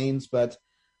some gains, but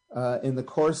in the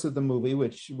course of the movie,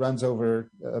 which runs over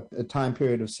a time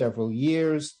period of several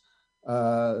years,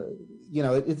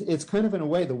 it's kind of in a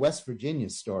way the West Virginia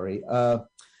story. The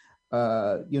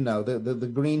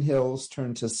green hills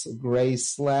turn to gray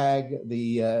slag.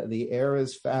 The air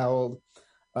is fouled.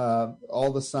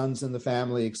 All the sons in the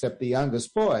family, except the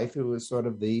youngest boy, who is sort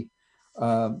of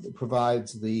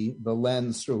provides the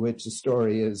lens through which the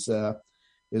story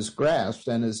is grasped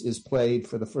and is played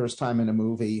for the first time in a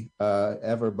movie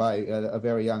ever by a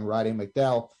very young Roddy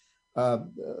McDowall.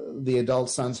 The adult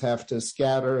sons have to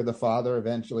scatter. The father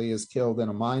eventually is killed in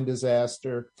a mine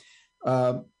disaster.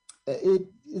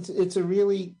 It's a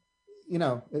really,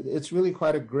 it's really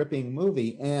quite a gripping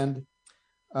movie. And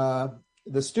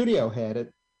the studio head at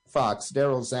Fox,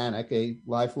 Daryl Zanuck, a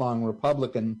lifelong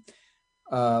Republican,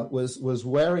 was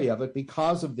wary of it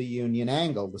because of the union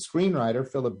angle. The screenwriter,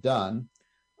 Philip Dunn,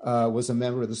 was a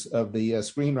member of the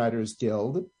Screenwriters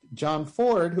Guild. John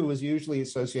Ford, who was usually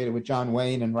associated with John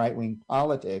Wayne and right-wing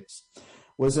politics,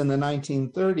 was in the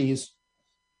 1930s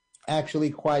actually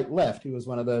quite left. He was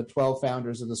one of the 12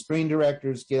 founders of the Screen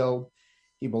Directors Guild.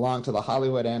 He belonged to the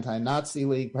Hollywood Anti-Nazi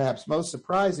League, perhaps most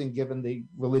surprising given the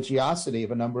religiosity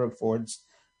of a number of Ford's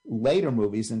later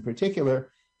movies. In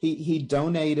particular, he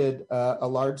donated a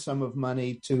large sum of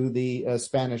money to the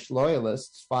Spanish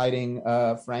loyalists fighting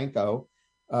Franco,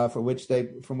 from which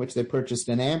they purchased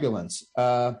an ambulance.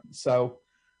 So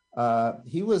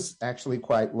he was actually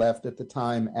quite left at the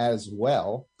time as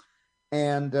well,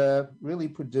 and really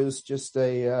produced just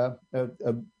a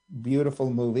beautiful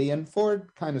movie. And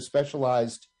Ford kind of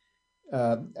specialized,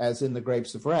 as in The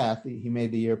Grapes of Wrath, he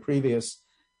made the year previous,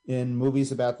 in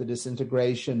movies about the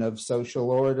disintegration of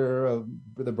social order, of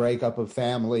the breakup of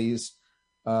families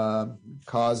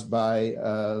caused by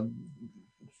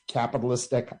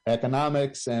capitalist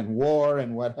economics and war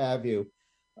and what have you.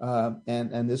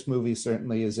 And this movie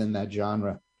certainly is in that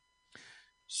genre.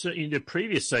 So in the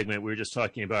previous segment, we were just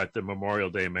talking about the Memorial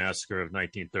Day Massacre of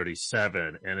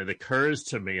 1937, and it occurs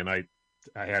to me, and I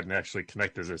hadn't actually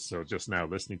connected this, so just now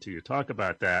listening to you talk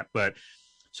about that, but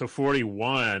so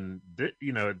 41,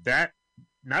 that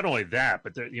not only that,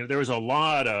 but there was a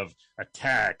lot of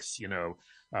attacks,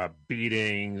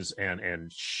 beatings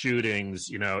and shootings,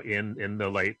 in the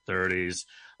late 30s,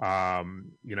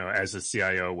 as the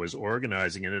CIO was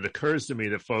organizing. And it occurs to me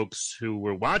that folks who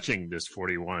were watching this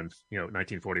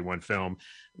 1941 film,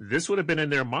 this would have been in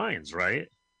their minds, right?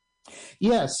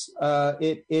 Yes,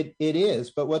 it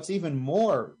is. But what's even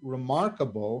more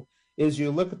remarkable is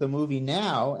you look at the movie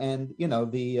now and,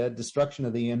 the destruction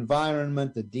of the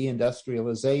environment, the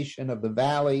deindustrialization of the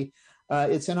valley.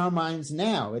 It's in our minds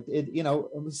now.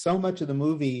 So much of the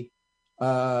movie,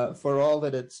 for all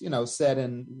that it's, set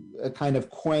in a kind of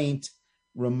quaint,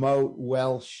 remote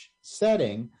Welsh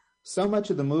setting, so much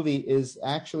of the movie is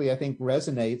actually, I think,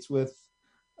 resonates with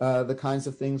the kinds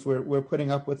of things we're putting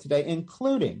up with today,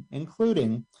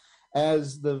 including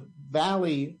as the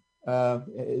valley,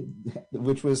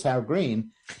 which was How Green,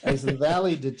 as the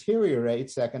valley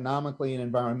deteriorates economically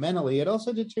and environmentally, it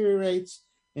also deteriorates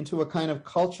into a kind of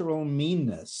cultural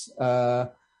meanness.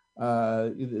 The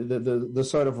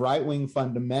sort of right-wing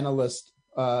fundamentalist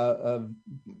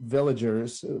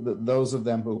villagers, those of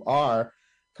them who are,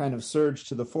 kind of surge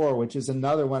to the fore, which is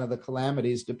another one of the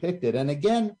calamities depicted. And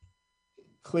again,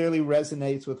 clearly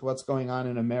resonates with what's going on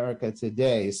in America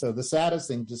today. So the saddest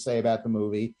thing to say about the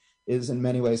movie is in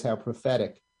many ways how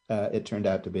prophetic it turned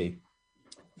out to be.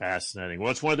 Fascinating.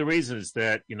 Well, it's one of the reasons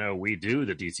that, we do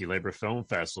the DC Labor Film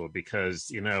Festival,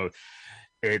 because,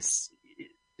 it's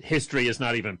history is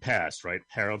not even past, right,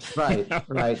 Harold? Right,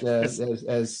 right. As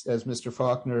Mr.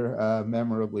 Faulkner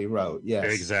memorably wrote.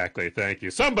 Yes, exactly. Thank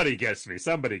you. Somebody gets me.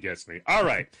 Somebody gets me. All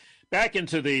right. Back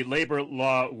into the labor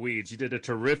law weeds. You did a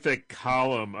terrific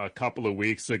column a couple of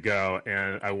weeks ago,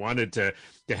 and I wanted to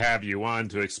have you on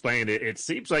to explain it. It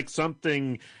seems like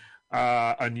something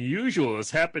unusual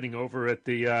is happening over at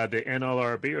the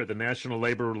NLRB, or the National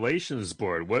Labor Relations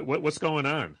Board. What's going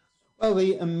on? Well,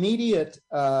 the immediate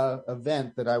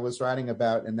event that I was writing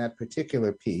about in that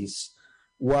particular piece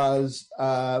was,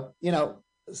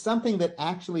 something that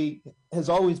actually has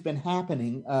always been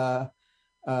happening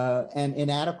and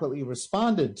inadequately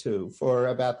responded to for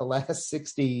about the last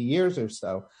 60 years or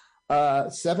so.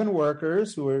 7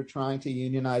 workers who were trying to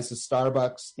unionize a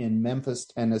Starbucks in Memphis,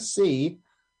 Tennessee,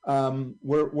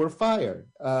 were fired,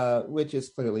 which is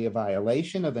clearly a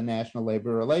violation of the National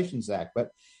Labor Relations Act. But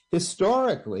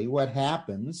historically, what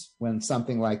happens when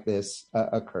something like this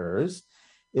occurs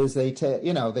is they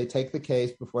take the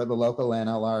case before the local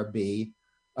NLRB.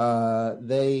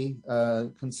 They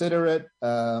consider it,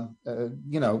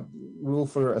 rule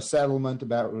for a settlement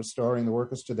about restoring the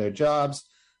workers to their jobs.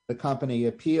 The company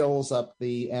appeals up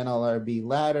the NLRB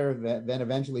ladder, then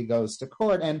eventually goes to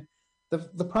court. And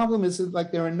the problem is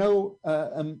like there are no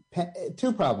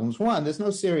 2 problems. One, there's no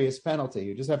serious penalty.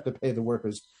 You just have to pay the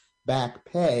workers back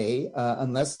pay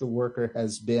unless the worker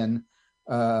has been,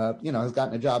 has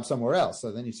gotten a job somewhere else.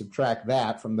 So then you subtract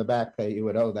that from the back pay you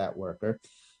would owe that worker.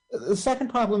 The second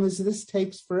problem is this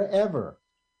takes forever.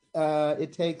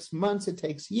 It takes months, it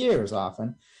takes years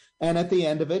often. And at the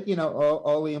end of it,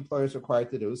 all the employer is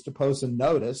required to do is to post a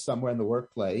notice somewhere in the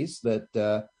workplace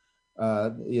that,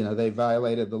 they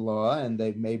violated the law and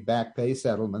they've made back pay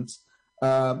settlements.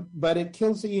 But it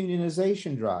kills the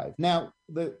unionization drive. Now,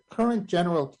 the current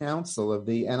general counsel of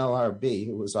the NLRB,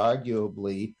 who was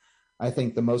arguably, I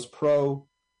think, the most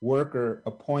pro-worker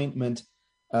appointment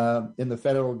in the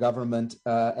federal government,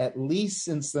 at least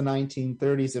since the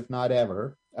 1930s, if not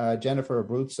ever, Jennifer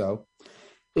Abruzzo,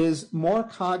 is more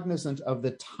cognizant of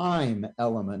the time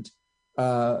element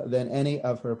than any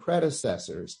of her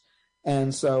predecessors.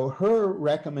 And so her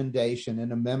recommendation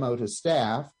in a memo to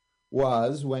staff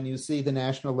was, when you see the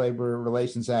National Labor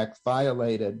Relations Act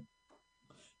violated,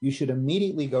 you should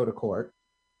immediately go to court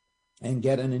and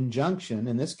get an injunction,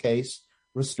 in this case,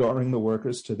 restoring the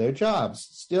workers to their jobs,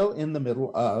 still in the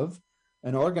middle of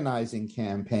an organizing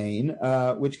campaign,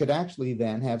 which could actually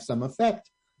then have some effect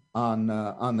on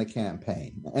the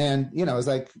campaign. And, as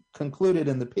I concluded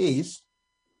in the piece,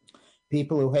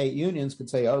 people who hate unions could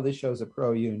say, oh, this shows a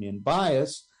pro-union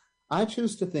bias. I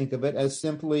choose to think of it as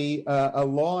simply a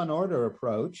law and order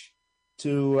approach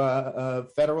to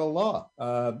federal law.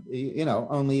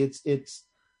 Only it's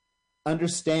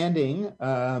understanding,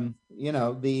 in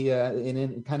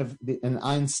kind of an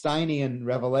Einsteinian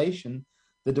revelation,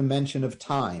 the dimension of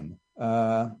time.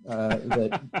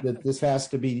 That this has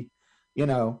to be,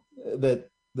 that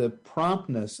the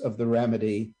promptness of the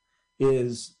remedy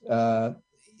is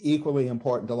equally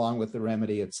important along with the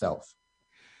remedy itself.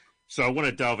 So I want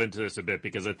to delve into this a bit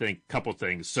because I think a couple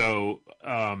things. So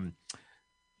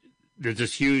there's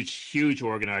this huge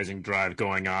organizing drive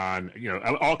going on,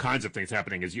 all kinds of things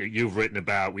happening, as you've written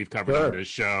about, we've covered on this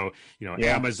show,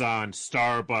 Amazon,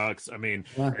 Starbucks.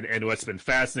 And what's been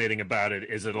fascinating about it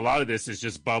is that a lot of this is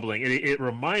just bubbling. It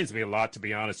reminds me a lot, to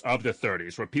be honest, of the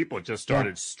 30s, where people just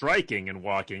started striking and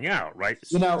walking out, right?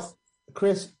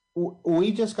 Chris,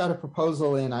 we just got a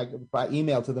proposal by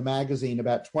email to the magazine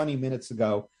about 20 minutes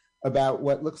ago about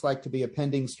what looks like to be a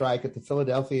pending strike at the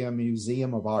Philadelphia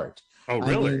Museum of Art. Oh,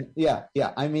 really?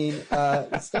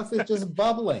 Stuff is just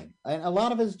bubbling. And a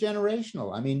lot of it's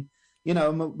generational.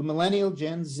 The millennial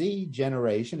Gen Z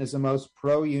generation is the most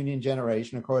pro-union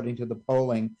generation, according to the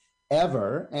polling,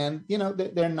 ever. And,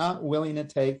 they're not willing to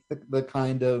take the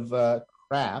kind of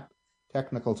crap,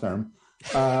 technical term,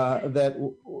 that,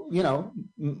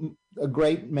 a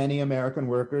great many American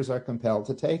workers are compelled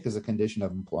to take as a condition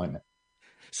of employment.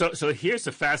 So here's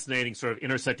the fascinating sort of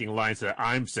intersecting lines that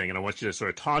I'm seeing, and I want you to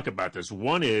sort of talk about this.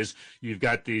 One is you've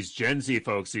got these Gen Z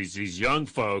folks, these young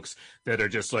folks that are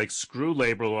just like, screw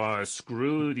labor law,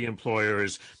 screw the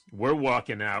employers. We're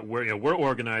walking out. We're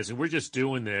organizing. We're just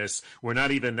doing this. We're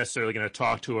not even necessarily going to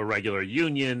talk to a regular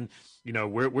union.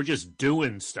 We're just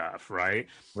doing stuff, right?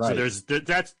 So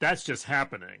that's just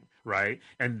happening, right?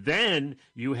 And then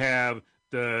you have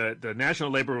the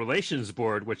National Labor Relations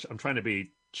Board, which I'm trying to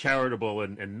be charitable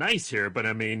and nice here, but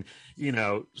as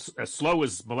slow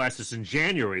as molasses in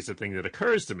January is the thing that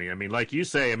occurs to me. Like you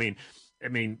say, I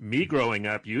mean, me growing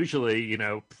up, usually,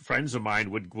 friends of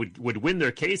mine would win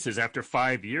their cases after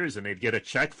 5 years, and they'd get a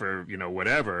check for,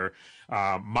 whatever,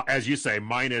 as you say,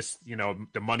 minus,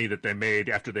 the money that they made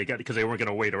after they got, because they weren't going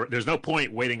to wait. Or there's no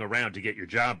point waiting around to get your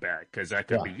job back, because that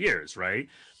could be years, right?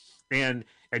 And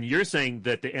you're saying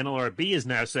that the NLRB is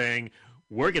now saying,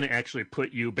 we're going to actually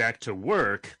put you back to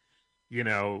work.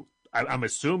 I'm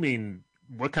assuming,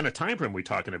 what kind of time frame are we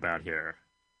talking about here?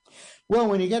 Well,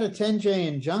 when you get a 10J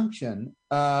injunction,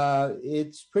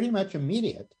 it's pretty much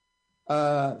immediate.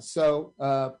 This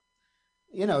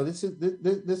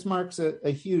marks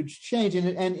a huge change,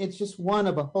 and it's just one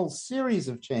of a whole series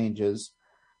of changes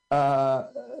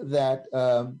that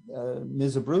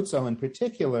Ms. Abruzzo in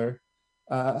particular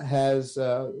has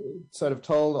sort of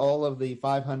told all of the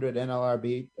 500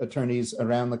 NLRB attorneys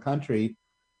around the country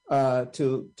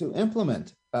to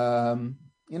implement.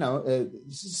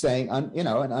 Saying,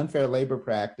 an unfair labor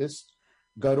practice,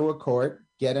 go to a court,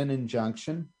 get an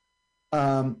injunction.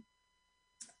 And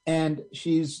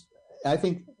she's, I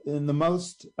think, in the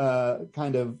most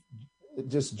kind of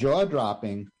just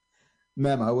jaw-dropping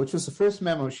memo, which was the first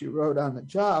memo she wrote on the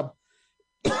job,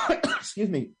 excuse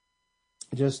me,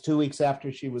 just 2 weeks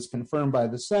after she was confirmed by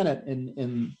the Senate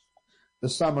in the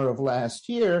summer of last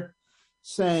year,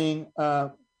 saying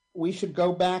we should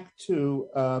go back to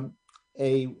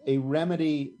a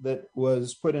remedy that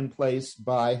was put in place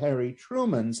by Harry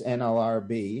Truman's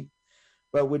NLRB,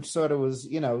 but which sort of was,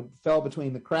 fell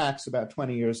between the cracks about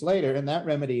 20 years later. And that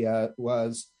remedy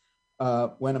was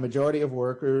when a majority of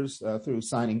workers, through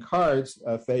signing cards,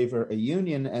 favor a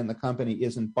union and the company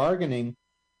isn't bargaining,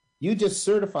 you just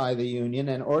certify the union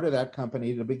and order that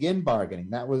company to begin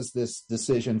bargaining. That was this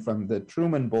decision from the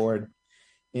Truman Board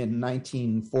in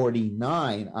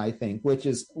 1949, I think, which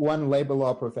is one labor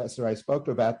law professor I spoke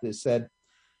to about this said,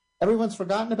 everyone's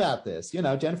forgotten about this.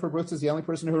 Jennifer Abruzzo is the only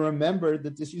person who remembered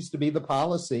that this used to be the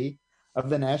policy of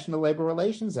the National Labor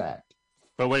Relations Act.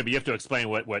 But wait, you have to explain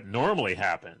what normally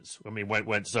happens. I mean,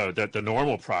 so the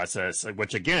normal process,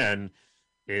 which again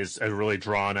is a really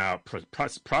drawn out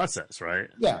process, right?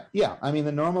 Yeah. I mean,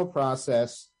 the normal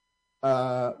process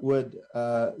would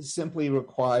simply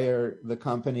require the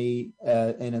company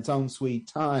in its own sweet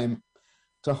time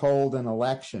to hold an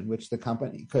election, which the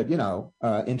company could,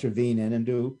 intervene in and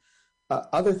do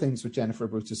other things which Jennifer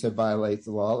Abruzzo said violate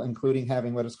the law, including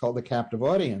having what is called a captive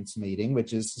audience meeting,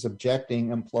 which is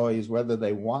subjecting employees, whether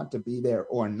they want to be there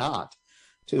or not,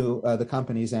 to the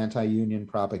company's anti-union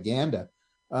propaganda.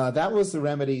 That was the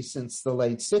remedy since the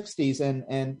late 60s,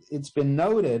 and it's been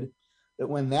noted that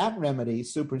when that remedy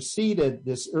superseded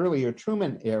this earlier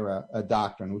Truman-era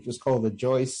doctrine, which was called the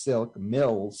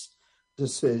Joyce-Silk-Mills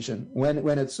decision,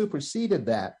 when it superseded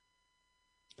that,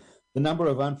 the number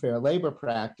of unfair labor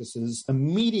practices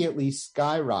immediately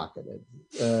skyrocketed.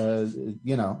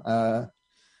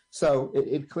 So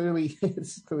it clearly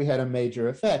had a major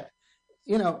effect.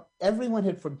 Everyone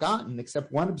had forgotten,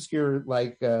 except one obscure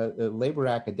labor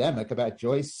academic, about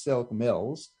Joyce Silk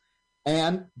Mills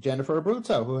and Jennifer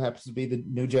Abruzzo, who happens to be the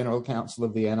new general counsel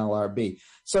of the NLRB.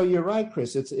 So you're right,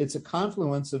 Chris. It's a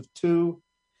confluence of two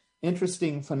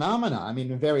interesting phenomena. I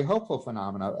mean, very hopeful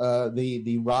phenomena.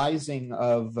 The rising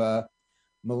of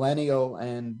millennial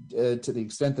and, to the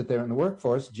extent that they're in the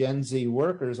workforce, Gen Z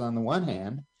workers on the one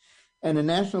hand, and the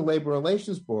National Labor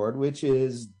Relations Board, which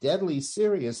is deadly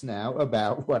serious now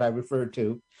about what I refer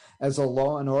to as a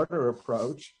law and order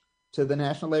approach to the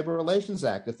National Labor Relations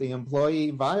Act. If the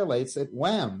employee violates it,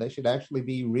 wham, they should actually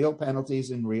be real penalties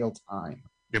in real time.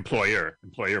 Employer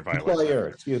violation. Employer,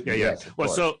 excuse me. Yeah. Yes,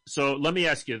 well, so let me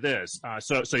ask you this.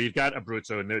 So you've got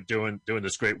Abruzzo, and they're doing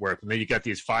this great work, and then you got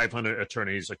these 500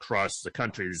 attorneys across the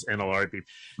country's NLRB.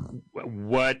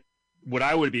 What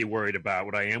I would be worried about,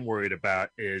 what I am worried about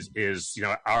is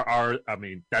I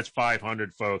mean, that's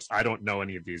 500 folks. I don't know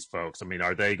any of these folks. I mean,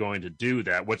 are they going to do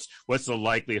that? What's the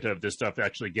likelihood of this stuff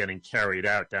actually getting carried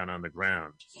out down on the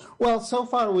ground? Well, so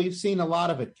far we've seen a lot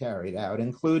of it carried out,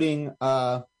 including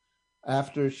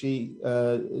after she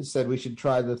said we should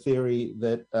try the theory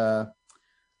that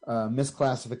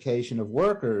misclassification of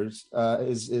workers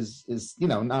is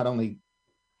not only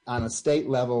on a state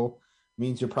level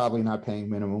means you're probably not paying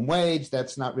minimum wage.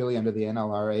 That's not really under the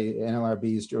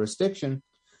NLRB's jurisdiction,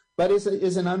 but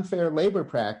is an unfair labor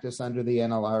practice under the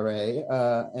NLRA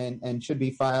and should be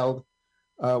filed.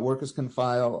 Workers can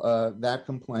file that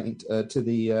complaint to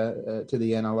the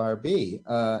NLRB,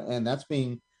 and that's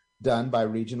being done by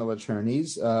regional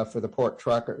attorneys for the port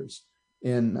truckers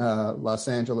in Los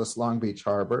Angeles, Long Beach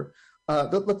Harbor.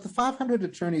 Look, the 500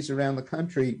 attorneys around the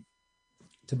country,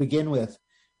 to begin with,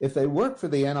 if they work for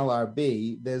the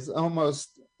NLRB, there's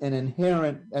almost an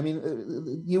inherent, I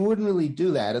mean, you wouldn't really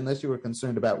do that unless you were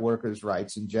concerned about workers'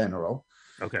 rights in general.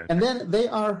 Okay. And then they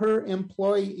are her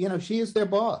employee, she is their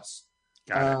boss.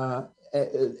 Got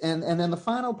it. And then the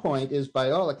final point is,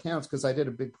 by all accounts, because I did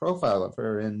a big profile of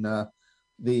her in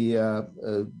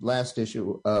the last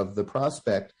issue of The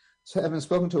Prospect, so having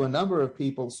spoken to a number of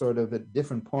people sort of at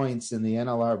different points in the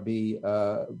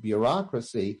NLRB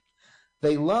bureaucracy,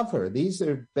 they love her. These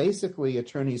are basically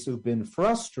attorneys who've been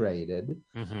frustrated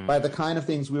by the kind of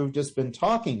things we've just been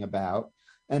talking about,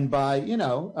 and by,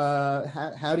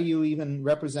 how do you even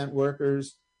represent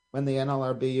workers when the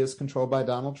NLRB is controlled by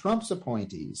Donald Trump's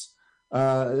appointees?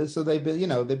 So they've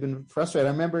been frustrated.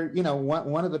 I remember,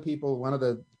 one of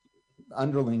the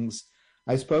underlings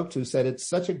I spoke to said it's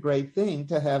such a great thing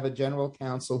to have a general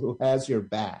counsel who has your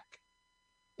back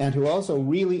and who also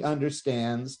really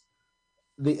understands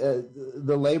the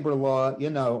labor law,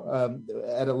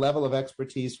 at a level of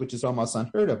expertise which is almost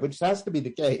unheard of, which has to be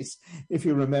the case if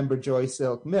you remember Joyce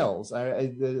Silk Mills.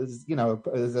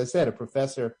 As I said, a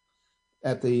professor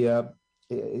at the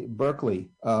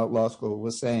Berkeley Law School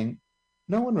was saying,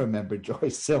 no one remembered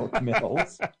Joyce Silk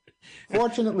Mills.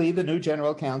 Fortunately, the new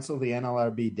general counsel, the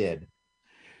NLRB, did.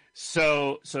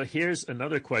 So here's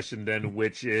another question then,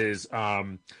 which is,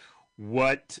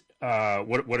 what are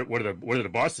the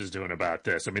bosses doing about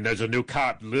this? I mean, there's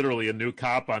literally a new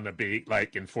cop on the beat,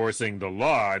 like enforcing the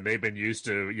law, and they've been used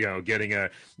to, getting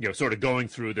sort of going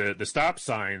through the stop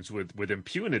signs with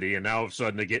impunity, and now all of a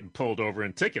sudden they're getting pulled over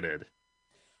and ticketed.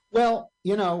 Well,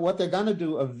 what they're going to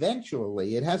do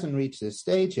eventually, it hasn't reached this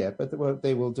stage yet, but what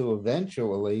they will do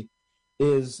eventually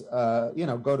is, go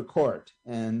to court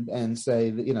and say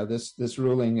that, this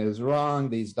ruling is wrong,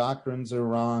 these doctrines are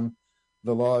wrong,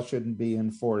 the law shouldn't be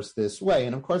enforced this way.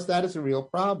 And of course, that is a real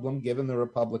problem given the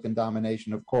Republican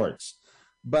domination of courts.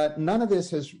 But none of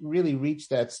this has really reached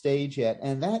that stage yet.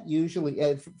 And that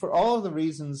usually, for all of the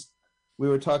reasons we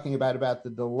were talking about the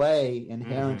delay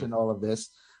inherent in all of this,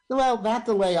 well, that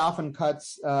delay often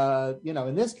cuts,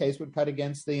 in this case, would cut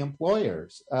against the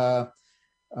employers.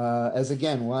 As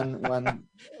again, one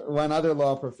other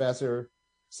law professor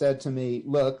said to me,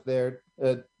 look, they're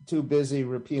too busy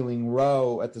repealing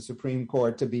Roe at the Supreme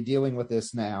Court to be dealing with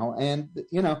this now. And,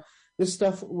 this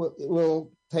stuff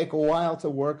will take a while to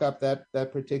work up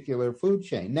that particular food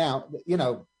chain. Now,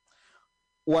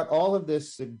 what all of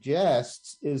this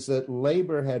suggests is that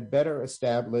labor had better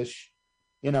establish,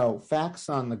 facts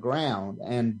on the ground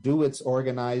and do its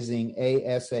organizing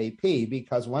ASAP,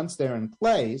 because once they're in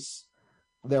place,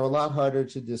 they're a lot harder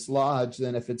to dislodge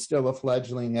than if it's still a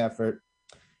fledgling effort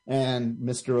and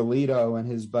Mr. Alito and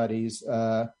his buddies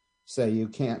say you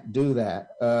can't do that.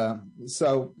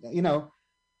 So,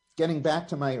 getting back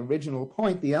to my original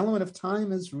point, the element of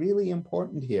time is really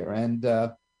important here. And,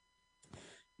 the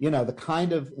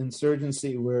kind of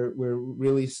insurgency we're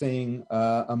really seeing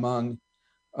among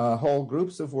whole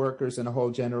groups of workers and a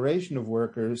whole generation of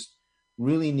workers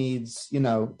really needs,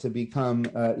 to become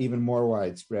even more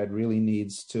widespread, really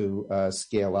needs to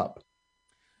scale up.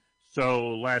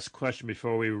 So last question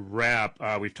before we wrap.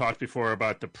 We've talked before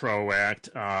about the PRO Act,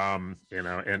 our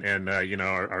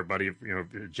buddy,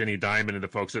 Ginny Diamond and the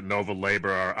folks at Nova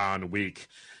Labor are on week,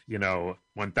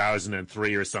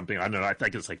 1003 or something. I don't know. I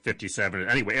think it's like 57.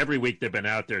 Anyway, every week they've been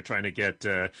out there trying to get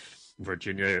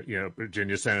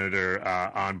Virginia Senator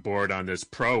on board on this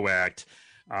PRO Act,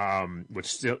 which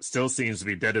still seems to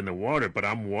be dead in the water. But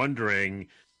I'm wondering,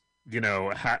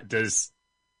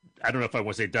 I don't know if I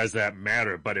want to say does that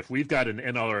matter, but if we've got an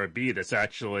NLRB that's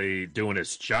actually doing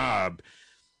its job,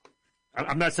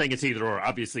 I'm not saying it's either or.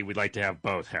 Obviously, we'd like to have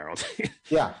both, Harold.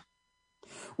 Yeah.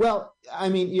 Well, I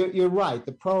mean, you're right.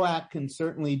 The PRO Act can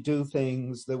certainly do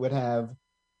things that would have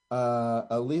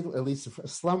at least a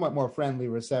somewhat more friendly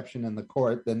reception in the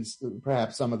court than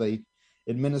perhaps some of the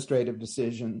administrative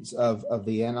decisions of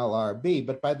the NLRB.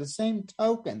 But by the same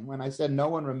token, when I said no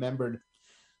one remembered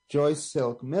Joyce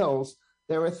Silk Mills,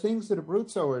 there are things that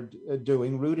Abruzzo are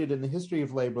doing rooted in the history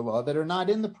of labor law that are not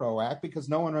in the PRO Act because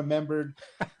no one remembered,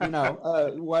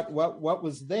 what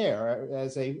was there.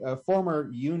 As a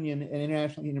former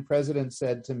international union president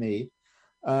said to me,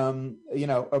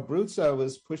 Abruzzo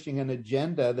is pushing an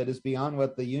agenda that is beyond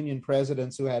what the union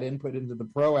presidents who had input into the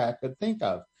PRO Act could think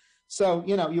of. So,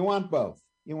 you want both.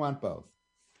 You want both.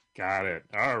 Got it.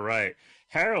 All right.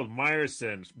 Harold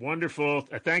Meyerson, wonderful.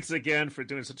 Thanks again for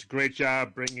doing such a great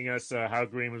job bringing us How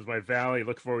Green Was My Valley.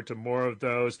 Look forward to more of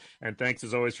those. And thanks,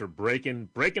 as always, for breaking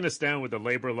us down with the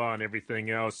labor law and everything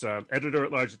else.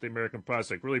 Editor-at-large at the American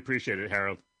Prospect. Really appreciate it,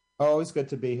 Harold. Always good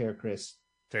to be here, Chris.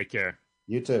 Take care.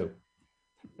 You too.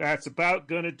 That's about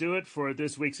going to do it for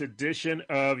this week's edition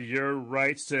of Your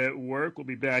Rights at Work. We'll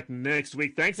be back next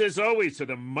week. Thanks, as always, to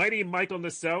the mighty Michael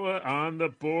Nacella on the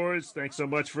boards. Thanks so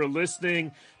much for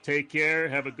listening. Take care.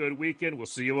 Have a good weekend. We'll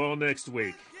see you all next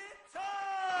week.